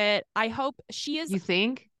do it. I hope she is. You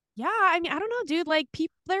think? Yeah. I mean, I don't know, dude. Like,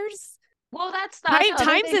 people, there's Well, that's the other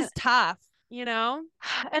times thing. is tough, you know?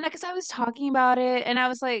 And because I was talking about it and I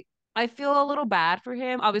was like, I feel a little bad for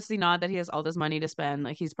him. Obviously, not that he has all this money to spend.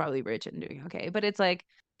 Like, he's probably rich and doing okay. But it's like,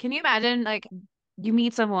 can you imagine, like, you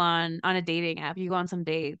meet someone on a dating app, you go on some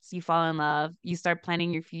dates, you fall in love, you start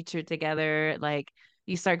planning your future together, like,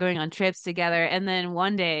 you start going on trips together. And then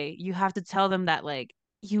one day you have to tell them that, like,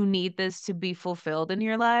 you need this to be fulfilled in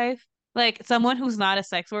your life. Like, someone who's not a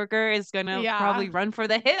sex worker is going to Yeah. probably run for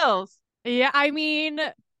the hills. Yeah. I mean,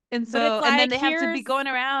 And but it's so, and then like, they have to be here's going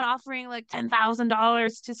around offering like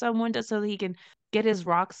 $10,000 to someone just so that he can get his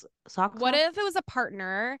socks what off. if it was a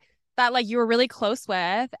partner that like you were really close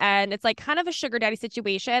with and it's like kind of a sugar daddy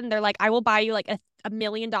situation? They're like, I will buy you like $1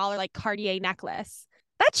 million like Cartier necklace.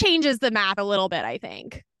 That changes the math a little bit, I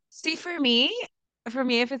think. See, for me,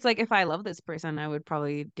 if it's like if I love this person, I would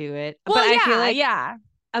probably do it. Well, yeah, yeah.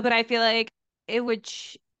 But I feel like it would.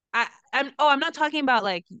 I'm not talking about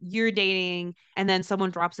like you're dating and then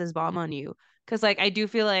someone drops his bomb on you. Because like I do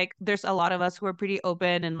feel like there's a lot of us who are pretty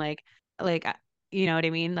open and like you know what I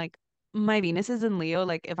mean. Like my Venus is in Leo.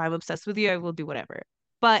 Like if I'm obsessed with you, I will do whatever.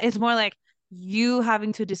 But it's more like you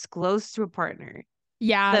having to disclose to a partner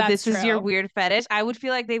Yeah, that that's this is your true. weird fetish. I would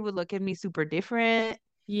feel like they would look at me super different.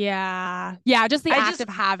 Yeah. Yeah, just the I act just of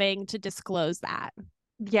having to disclose that.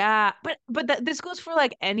 Yeah, but this goes for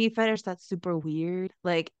like any fetish that's super weird.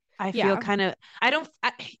 Like I feel Yeah. kind of I don't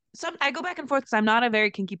I, some I go back and forth because I'm not a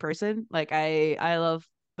very kinky person. Like I love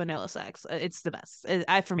vanilla sex. It's the best.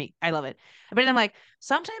 For me, I love it. But then I'm like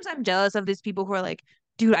sometimes I'm jealous of these people who are like,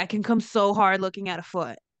 dude, I can come so hard looking at a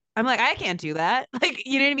foot. I'm like I can't do that. Like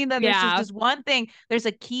you know what I mean? That there's just Yeah. this one thing. There's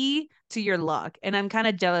a key to your lock, and I'm kind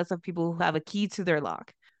of jealous of people who have a key to their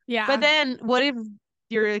lock. But Yeah. then what if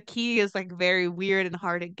your key is like very weird and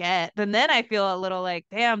hard to get? Then I feel a little like,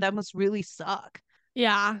 damn, that must really suck.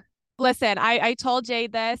 Yeah. Listen, I told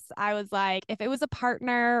Jade this. I was like, if it was a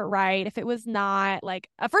partner, right? If it was not like,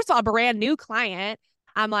 first of all, a brand new client,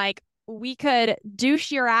 I'm like, we could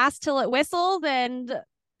douche your ass till it whistles and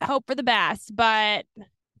hope for the best. But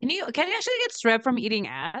Can you actually get strep from eating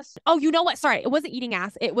ass? oh, you know what? Sorry, it wasn't eating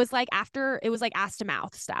ass. It was like after, it was like ass to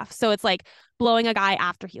mouth stuff. So it's like blowing a guy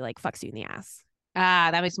after he like fucks you in the ass. Ah,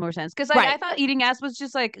 that makes more sense. Because like I Right. thought eating ass was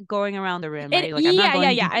just like going around the rim, It right? Like I'm not yeah, yeah,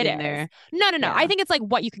 going yeah, deep it in is. there. No. I Yeah. think it's like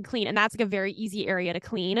what you can clean, and that's like a very easy area to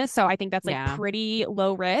clean. So I think that's like Yeah. pretty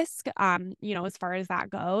low risk, as far as that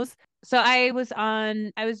goes. So I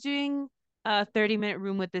was doing a 30-minute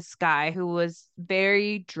room with this guy who was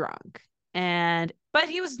very drunk. But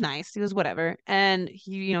he was nice. He was whatever. And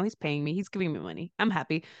he's paying me. He's giving me money. I'm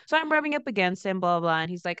happy. So I'm rubbing up against him, blah, blah, blah. And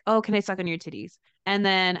he's like, oh, can I suck on your titties? And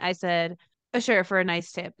then I said, sure, for a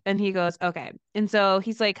nice tip. And he goes, okay. And so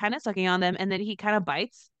he's like kind of sucking on them. And then he kind of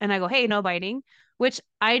bites. And I go, hey, no biting, which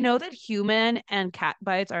I know that human and cat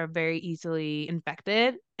bites are very easily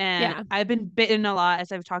infected. And Yeah. I've been bitten a lot,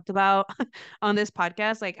 as I've talked about on this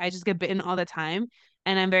podcast. Like I just get bitten all the time.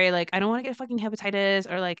 And I'm very like, I don't want to get fucking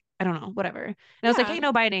hepatitis or like, I don't know, whatever. And I was like, Yeah. hey,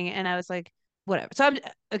 no biting. And I was like, whatever. So I'm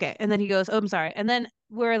okay. And then he goes, oh, I'm sorry. And then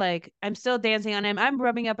we're like, I'm still dancing on him. I'm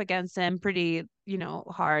rubbing up against him pretty,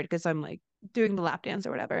 hard because I'm like doing the lap dance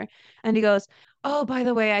or whatever. And he goes, oh, by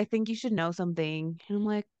the way, I think you should know something. And I'm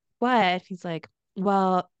like, what? He's like,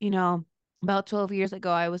 well, about 12 years ago,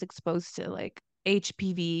 I was exposed to like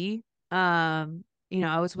HPV. I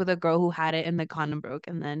was with a girl who had it and the condom broke.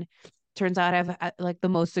 And then turns out I have like the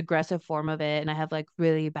most aggressive form of it. And I have like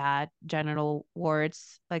really bad genital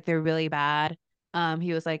warts. Like they're really bad.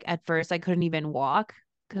 He was like, at first I couldn't even walk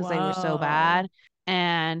because they were so Whoa. bad.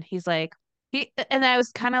 And he's like, and I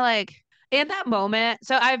was kind of like, in that moment,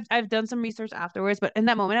 so I've done some research afterwards, but in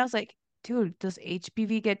that moment I was like, dude, does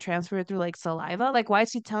HPV get transferred through like saliva? Like, why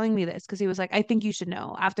is he telling me this? Because he was like, I think you should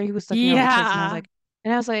know after he was sucking on my tits. Yeah.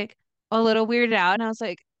 And I was like a little weirded out. And I was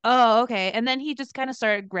like, oh, okay. And then he just kind of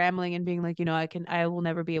started grumbling and being like, I will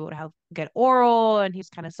never be able to get oral. And he's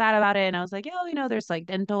kind of sad about it. And I was like, there's like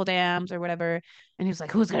dental dams or whatever. And he was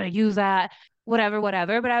like, who's going to use that? Whatever,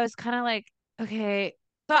 whatever. But I was kind of like, okay.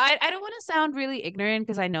 So I don't want to sound really ignorant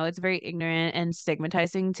because I know it's very ignorant and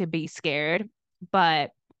stigmatizing to be scared.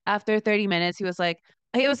 But after 30 minutes, he was like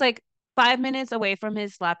 5 minutes away from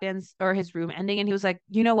his lap dance or his room ending. And he was like,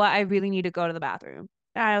 you know what? I really need to go to the bathroom.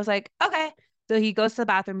 And I was like, okay. So he goes to the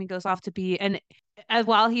bathroom, he goes off to pee, and as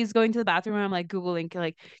while he's going to the bathroom, I'm like Googling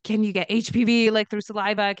like, can you get HPV like through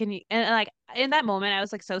saliva? Can you and like in that moment I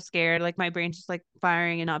was like so scared, like my brain's just like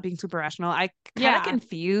firing and not being super rational. I kind of Yeah.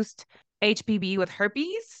 confused HPV with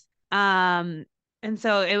herpes. And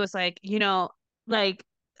so it was like, like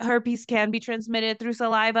herpes can be transmitted through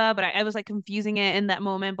saliva, but I was like confusing it in that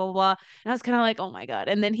moment, blah, blah, blah. And I was kind of like, oh my God.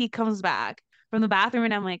 And then he comes back from the bathroom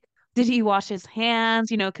and I'm like, did he wash his hands?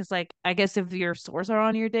 Because like I guess if your sores are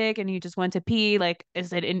on your dick and you just went to pee, like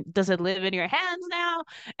does it live in your hands now?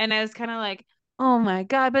 And I was kind of like, oh my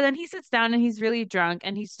God. But then he sits down and he's really drunk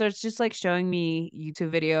and he starts just like showing me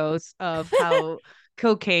YouTube videos of how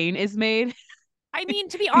cocaine is made. I mean,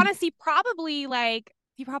 to be honest, he probably like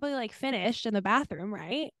finished in the bathroom,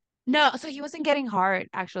 right? No, so he wasn't getting hard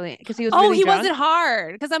actually because he was Oh, really he drunk. wasn't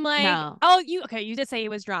hard because I'm like, No. oh, you did say he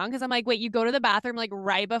was drunk because I'm like, wait, you go to the bathroom like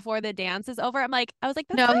right before the dance is over. I was like,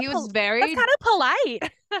 that's No, kind he was of that's very, kind of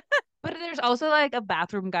polite. but there's also like a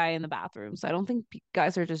bathroom guy in the bathroom. So I don't think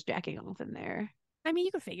guys are just jacking off in there. I mean,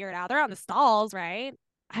 you can figure it out. They're on the stalls, right?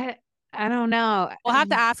 I I don't know. We'll have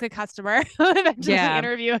to ask a customer. Eventually Yeah.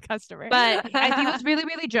 interview a customer. But he was really,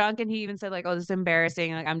 really drunk and he even said like, oh, this is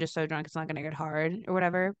embarrassing. Like, I'm just so drunk. It's not going to get hard or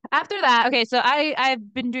whatever. After that, okay. So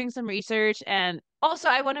I've been doing some research and also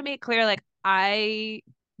I want to make clear, like, I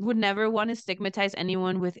would never want to stigmatize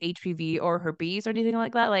anyone with HPV or herpes or anything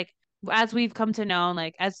like that. Like, as we've come to know,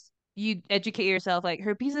 like, as you educate yourself, like,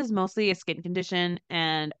 herpes is mostly a skin condition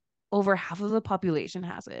and over half of the population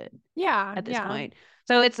has it Yeah, at this yeah. point.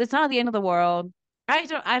 So it's not the end of the world. I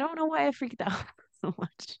don't know why I freaked out so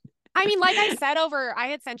much. I mean, like I said I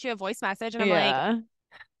had sent you a voice message and I'm like, Yeah.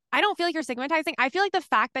 I don't feel like you're stigmatizing. I feel like the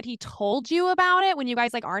fact that he told you about it when you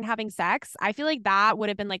guys like aren't having sex, I feel like that would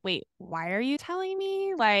have been like, wait, why are you telling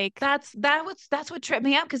me? Like, That's what tripped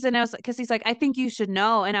me up because then I was because he's like, I think you should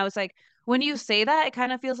know. And I was like, when you say that, it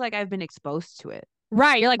kind of feels like I've been exposed to it.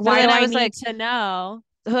 right. You're like, So why then do I I was need like, to know?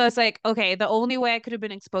 so I was like, okay, the only way I could have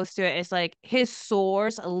been exposed to it is like his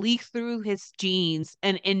sores leak through his jeans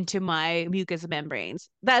and into my mucous membranes.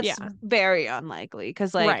 That's Yeah, very unlikely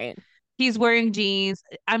because like right. he's wearing jeans.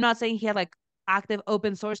 I'm not saying he had like active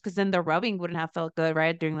open sores because then the rubbing wouldn't have felt good,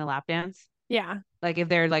 right? During the lap dance. Yeah. Like if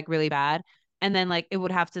they're like really bad. And then like it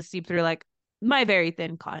would have to seep through like my very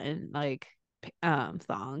thin cotton like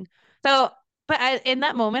thong. So but in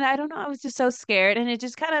that moment, I don't know, I was just so scared and it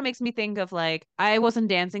just kind of makes me think of like I wasn't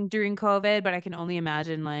dancing during COVID, but I can only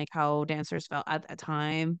imagine like how dancers felt at that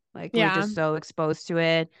time. Like we're Yeah. just so exposed to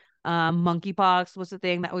it. Monkeypox was the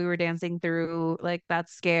thing that we were dancing through, like that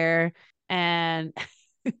scare. And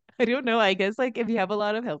I don't know. I guess like if you have a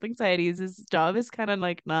lot of health anxieties, this job is kind of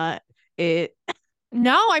like not it.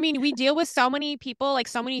 No, I mean, we deal with so many people, like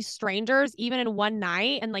so many strangers, even in one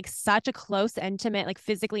night, and like such a close, intimate, like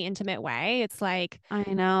physically intimate way. It's like, I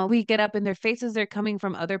know. We get up in their faces. They're coming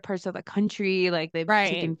from other parts of the country. Like they've right.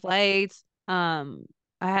 taken flights. I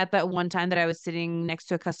had that one time that I was sitting next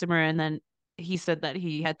to a customer and then he said that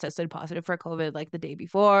he had tested positive for COVID like the day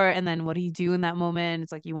before. And then what do you do in that moment?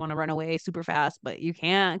 It's like you want to run away super fast, but you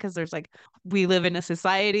can't because there's like we live in a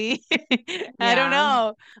society. I don't Yeah.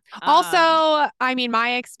 know. Also, Um, I mean,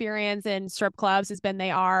 my experience in strip clubs has been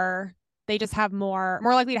they just have more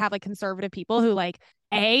likely to have like conservative people who like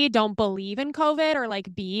A, don't believe in COVID or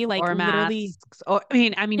like B, like or literally, masks. Or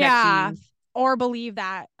I mean yeah, vaccines. or believe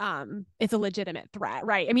that it's a legitimate threat,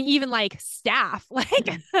 right? I mean, even like staff,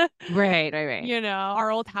 like Right, right, right.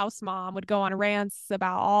 our old house mom would go on rants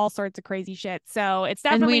about all sorts of crazy shit. So it's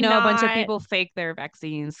And we definitely know a bunch of not. people fake their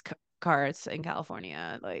vaccines cards in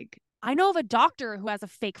California. Like, I know of a doctor who has a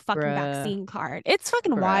fake fucking bruh, vaccine card. It's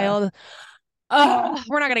fucking bruh. wild.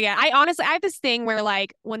 We're not gonna get. I have this thing where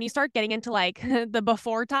like when you start getting into like the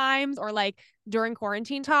before times or like during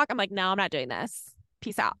quarantine talk, I'm like, no, I'm not doing this.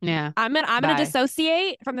 Peace out. Yeah, I'm gonna bye.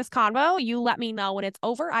 dissociate from this convo. You let me know when it's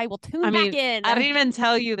over. I will I tune back mean, in. I didn't even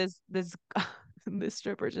tell you this this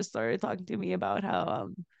stripper just started talking to me about how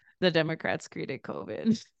the Democrats created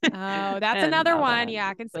COVID Oh, that's and another all one. that. Yeah,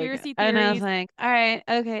 Like, conspiracy and I was theories. like, all right,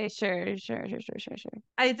 okay, sure, sure, sure, sure, sure, sure.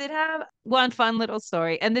 I did have one fun little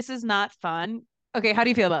story, and this is not fun. Okay, how do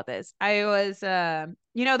you feel about this? I was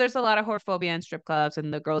there's a lot of whorephobia in strip clubs,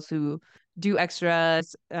 and the girls who do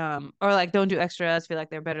extras, or like don't do extras feel like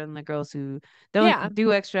they're better than the girls who Yeah. don't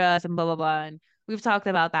do extras and blah blah blah. And we've talked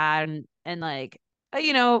about that, and like,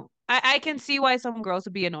 I can see why some girls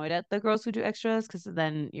would be annoyed at the girls who do extras, because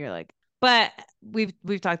then you're like, but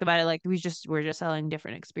we've talked about it, like we're just selling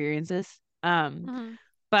different experiences. Hmm.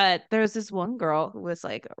 But there was this one girl who was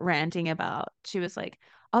like ranting about, she was like,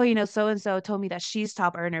 oh, so and so told me that she's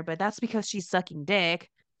top earner, but that's because she's sucking dick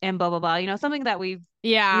and blah blah blah. Something that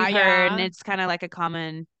Yeah, we've heard, and yeah. it's kind of like a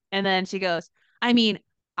common. And then she goes, I mean,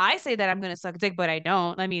 I say that I'm gonna suck dick, but I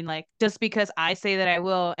don't. I mean, like, just because I say that I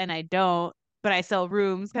will and I don't, but I sell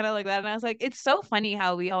rooms, kind of like that. And I was like, it's so funny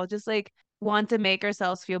how we all just like want to make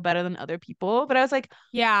ourselves feel better than other people. But I was like,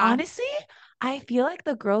 Yeah. honestly, I feel like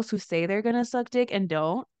the girls who say they're gonna suck dick and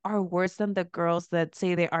don't are worse than the girls that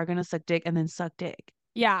say they are gonna suck dick and then suck dick.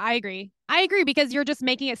 Yeah, I agree. I agree because you're just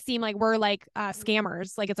making it seem like we're like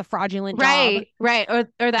scammers, like it's a fraudulent job. Right, right.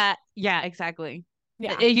 Or that, yeah, exactly.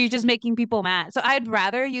 Yeah. You're just making people mad. So I'd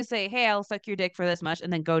rather you say, hey, I'll suck your dick for this much,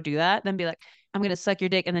 and then go do that, than be like, I'm gonna suck your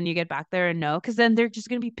dick, and then you get back there and no, because then they're just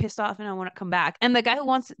gonna be pissed off and I want to come back. And the guy who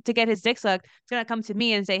wants to get his dick sucked is gonna come to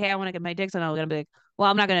me and say, hey, I want to get my dick sucked. And I'm gonna be like, well,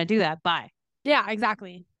 I'm not gonna do that. Bye. Yeah,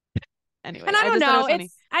 exactly. Anyway, And I I don't just thought it know. was funny.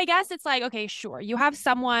 I guess it's like, okay, sure. You have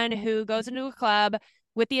someone who goes into a club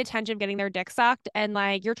with the intention of getting their dick sucked, and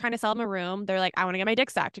like you're trying to sell them a room. They're like, I want to get my dick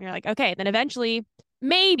sucked. And you're like, okay. Then eventually,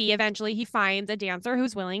 maybe eventually he finds a dancer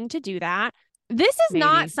who's willing to do that. Maybe.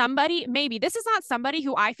 Maybe this is not somebody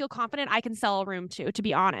who I feel confident I can sell a room to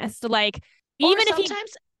be honest. Like, Or even if he,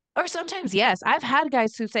 sometimes, or sometimes, yes. I've had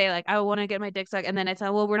guys who say like, I want to get my dick sucked, and then I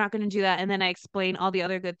tell, well, we're not going to do that, and then I explain all the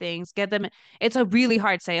other good things, get them. It's a really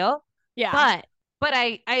hard sale, yeah. but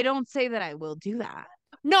I don't say that I will do that,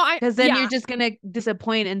 No, because then you're yeah. just gonna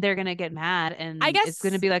disappoint and they're gonna get mad, I and it's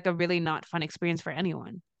gonna guess be like a really not fun experience for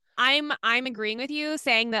anyone. I'm agreeing with you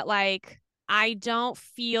saying that like I don't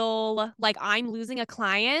feel like I'm losing a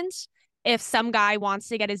client if some guy wants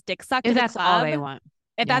to get his dick sucked If in the that's all club. they want.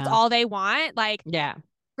 If that's Yeah. all they want, like Yeah.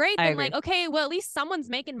 great, I then like agree. okay, well at least someone's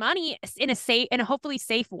making money in a hopefully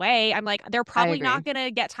safe way. I'm like they're I probably not agree. going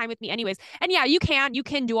to get time with me anyways. And yeah, you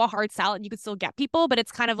can do a hard sell and you can still get people, but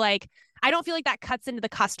it's kind of like I don't feel like that cuts into the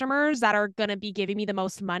customers that are going to be giving me the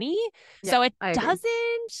most money. Yeah, So it I agree.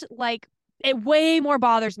 doesn't like it way more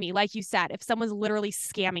bothers me, like you said, if someone's literally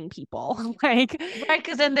scamming people. Like, Right,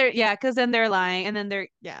 because then they're lying, and then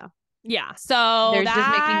yeah. So they're just making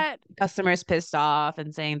that customers pissed off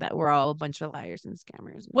and saying that we're all a bunch of liars and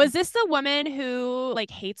scammers. was this the woman who like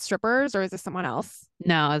hates strippers, or is this someone else?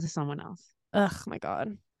 No, it's someone else. Ugh, my God.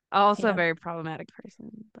 Hate Also a it. very problematic person,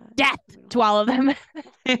 but Death to all of them.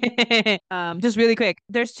 just really quick,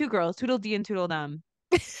 there's two girls, Tweedledee and Tweedledum,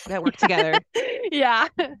 that work together, Yeah.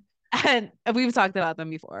 and we've talked about them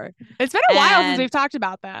before. It's been a while since And we've talked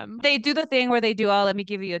about them. they do the thing where they do, oh, let me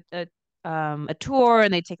give you a tour,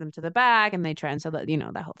 and they take them to the back and they try and sell that,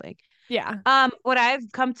 that whole thing. Yeah. What I've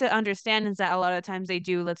come to understand is that a lot of times they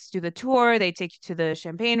do, let's do the tour, they take you to the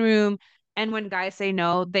champagne room, and when guys say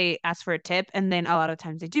no, they ask for a tip, and then a lot of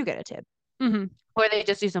times they do get a tip, Hmm. or they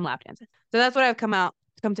just do some lap dances. So that's what I've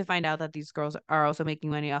come to find out, that these girls are also making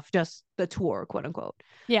money off just the tour, quote unquote.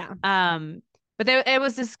 Yeah. But it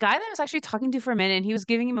was this guy that I was actually talking to for a minute, and he was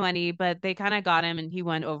giving him money, but they kind of got him, and he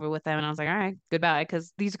went over with them, and I was like, all right, goodbye,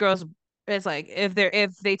 because these girls, it's like if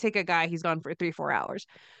they take a guy, he's gone for 3-4 hours.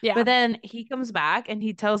 Yeah. But then he comes back and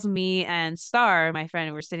he tells me and Star, my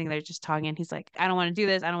friend, we're sitting there just talking, and he's like, I don't want to do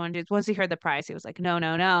this, I don't want to do this. Once he heard the price, he was like, no,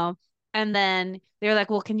 no, no. And then they were like,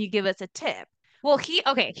 well, can you give us a tip? Well,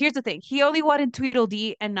 okay, here's the thing. He only wanted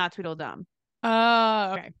Tweedledee and not Tweedledum.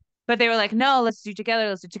 Oh, okay. But they were like, no, let's do together.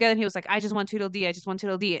 Let's do together. And he was like, I just want Tweedledee. I just want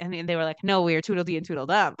Tweedledee. And they were like, no, we are Tweedledee and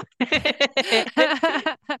Tweedledum.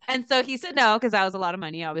 And so he said no, because that was a lot of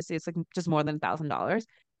money. Obviously, it's like just more than $1,000.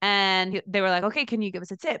 And they were like, okay, can you give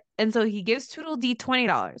us a tip? And so he gives Tweedledee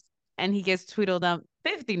 $20, and he gives Tweedledum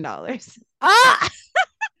 $15. Ah,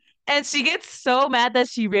 And she gets so mad that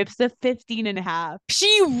she rips the 15 and a half.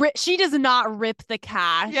 she does not rip the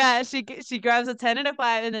cash. Yeah, she grabs a 10 and a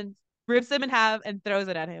 5 and then rips them in half and throws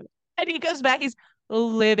it at him. And he comes back, he's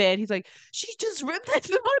livid. He's like, she just ripped this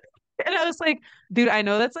money. And I was like, dude, I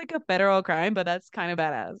know that's like a federal crime, but that's kind of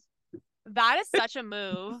badass. That is such a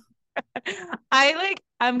move.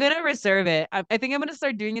 I'm gonna reserve it. I think I'm gonna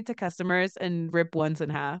start doing it to customers and rip ones in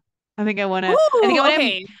half. I think I want to. Ooh,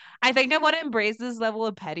 okay. I think I want to embrace this level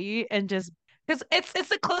of petty, and just because it's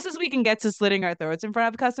the closest we can get to slitting our throats in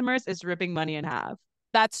front of customers is ripping money in half.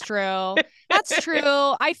 That's true. That's true.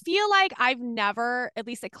 I feel like I've never, at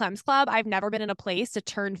least at Clem's Club, I've never been in a place to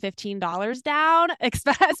turn $15 down,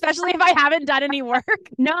 especially if I haven't done any work.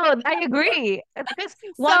 No, I agree. Because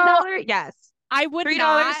So $1, yes. I would $3,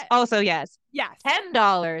 not. also yes. Yes.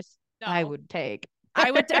 $10, I No. would take.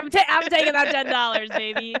 I'm taking that $10,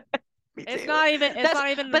 baby. Me It's too. not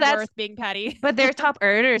even But that's worth being petty. But they're top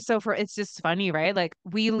earners, so it's just funny, right? Like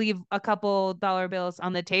we leave a couple dollar bills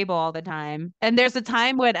on the table all the time, and there's a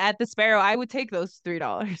time when at the Sparrow I would take those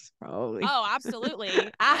 $3 probably. Oh, absolutely.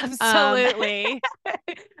 Um, Absolutely.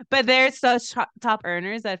 but they're such top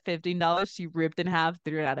earners at $15. She ripped in half,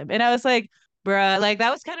 threw it at him, and I was like, bruh, like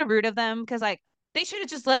that was kind of rude of them because like they should have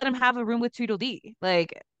just let him have a room with Tweedledee,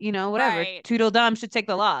 like whatever. Right. Tweedledum should take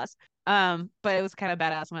the loss. But it was kind of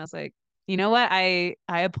badass when I was like, you know what? I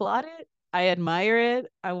applaud it. I admire it.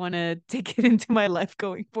 I want to take it into my life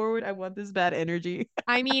going forward. I want this bad energy.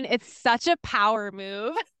 I mean, it's such a power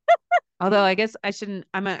move. Although I guess I shouldn't.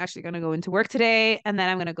 I'm actually going to go into work today and then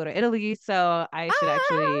I'm going to go to Italy. So I should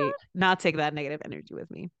actually not take that negative energy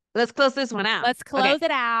with me. Let's close this one out. Let's close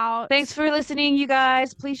it out. Thanks for listening, you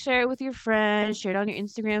guys. Please share it with your friends. Share it on your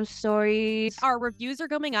Instagram stories. Our reviews are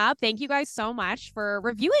coming up. Thank you guys so much for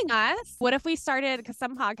reviewing us. What if we started, because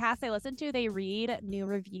some podcasts I listen to, they read new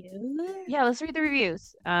reviews. Yeah, let's read the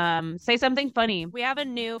reviews. Say something funny. We have a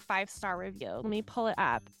new 5-star review. Let me pull it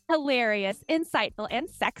up. Hilarious, insightful, and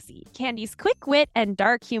sexy. Candy's quick wit and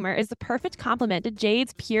dark humor is the perfect complement to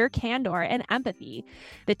Jade's pure candor and empathy.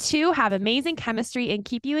 The two have amazing chemistry and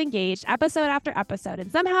keep you engaged episode after episode,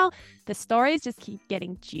 and somehow the stories just keep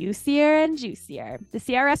getting juicier and juicier. The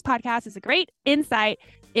CRS podcast is a great insight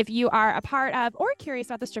if you are a part of or curious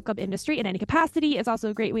about the strip club industry in any capacity. It's also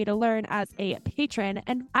a great way to learn as a patron,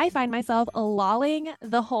 and I find myself lolling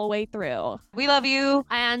the whole way through. We love you.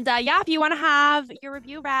 And if you want to have your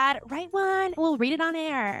review read, write one. We'll read it on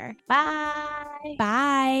air. Bye.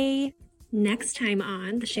 Bye. Next time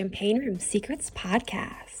on the Champagne Room Secrets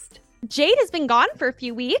podcast. Jade has been gone for a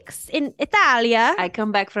few weeks in Italia. I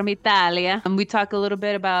come back from Italia and we talk a little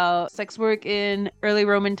bit about sex work in early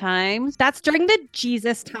Roman times. That's during the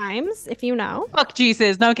Jesus times, if you know. Fuck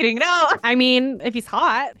Jesus. No, I'm kidding. No. I mean, if he's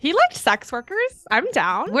hot, he liked sex workers. I'm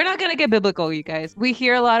down. We're not going to get biblical, you guys. We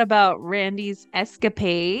hear a lot about Randy's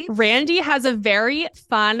escapades. Randy has a very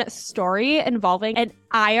fun story involving an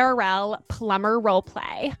IRL plumber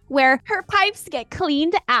roleplay where her pipes get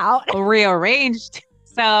cleaned out. Rearranged.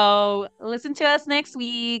 So listen to us next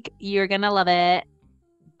week. You're going to love it.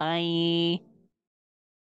 Bye.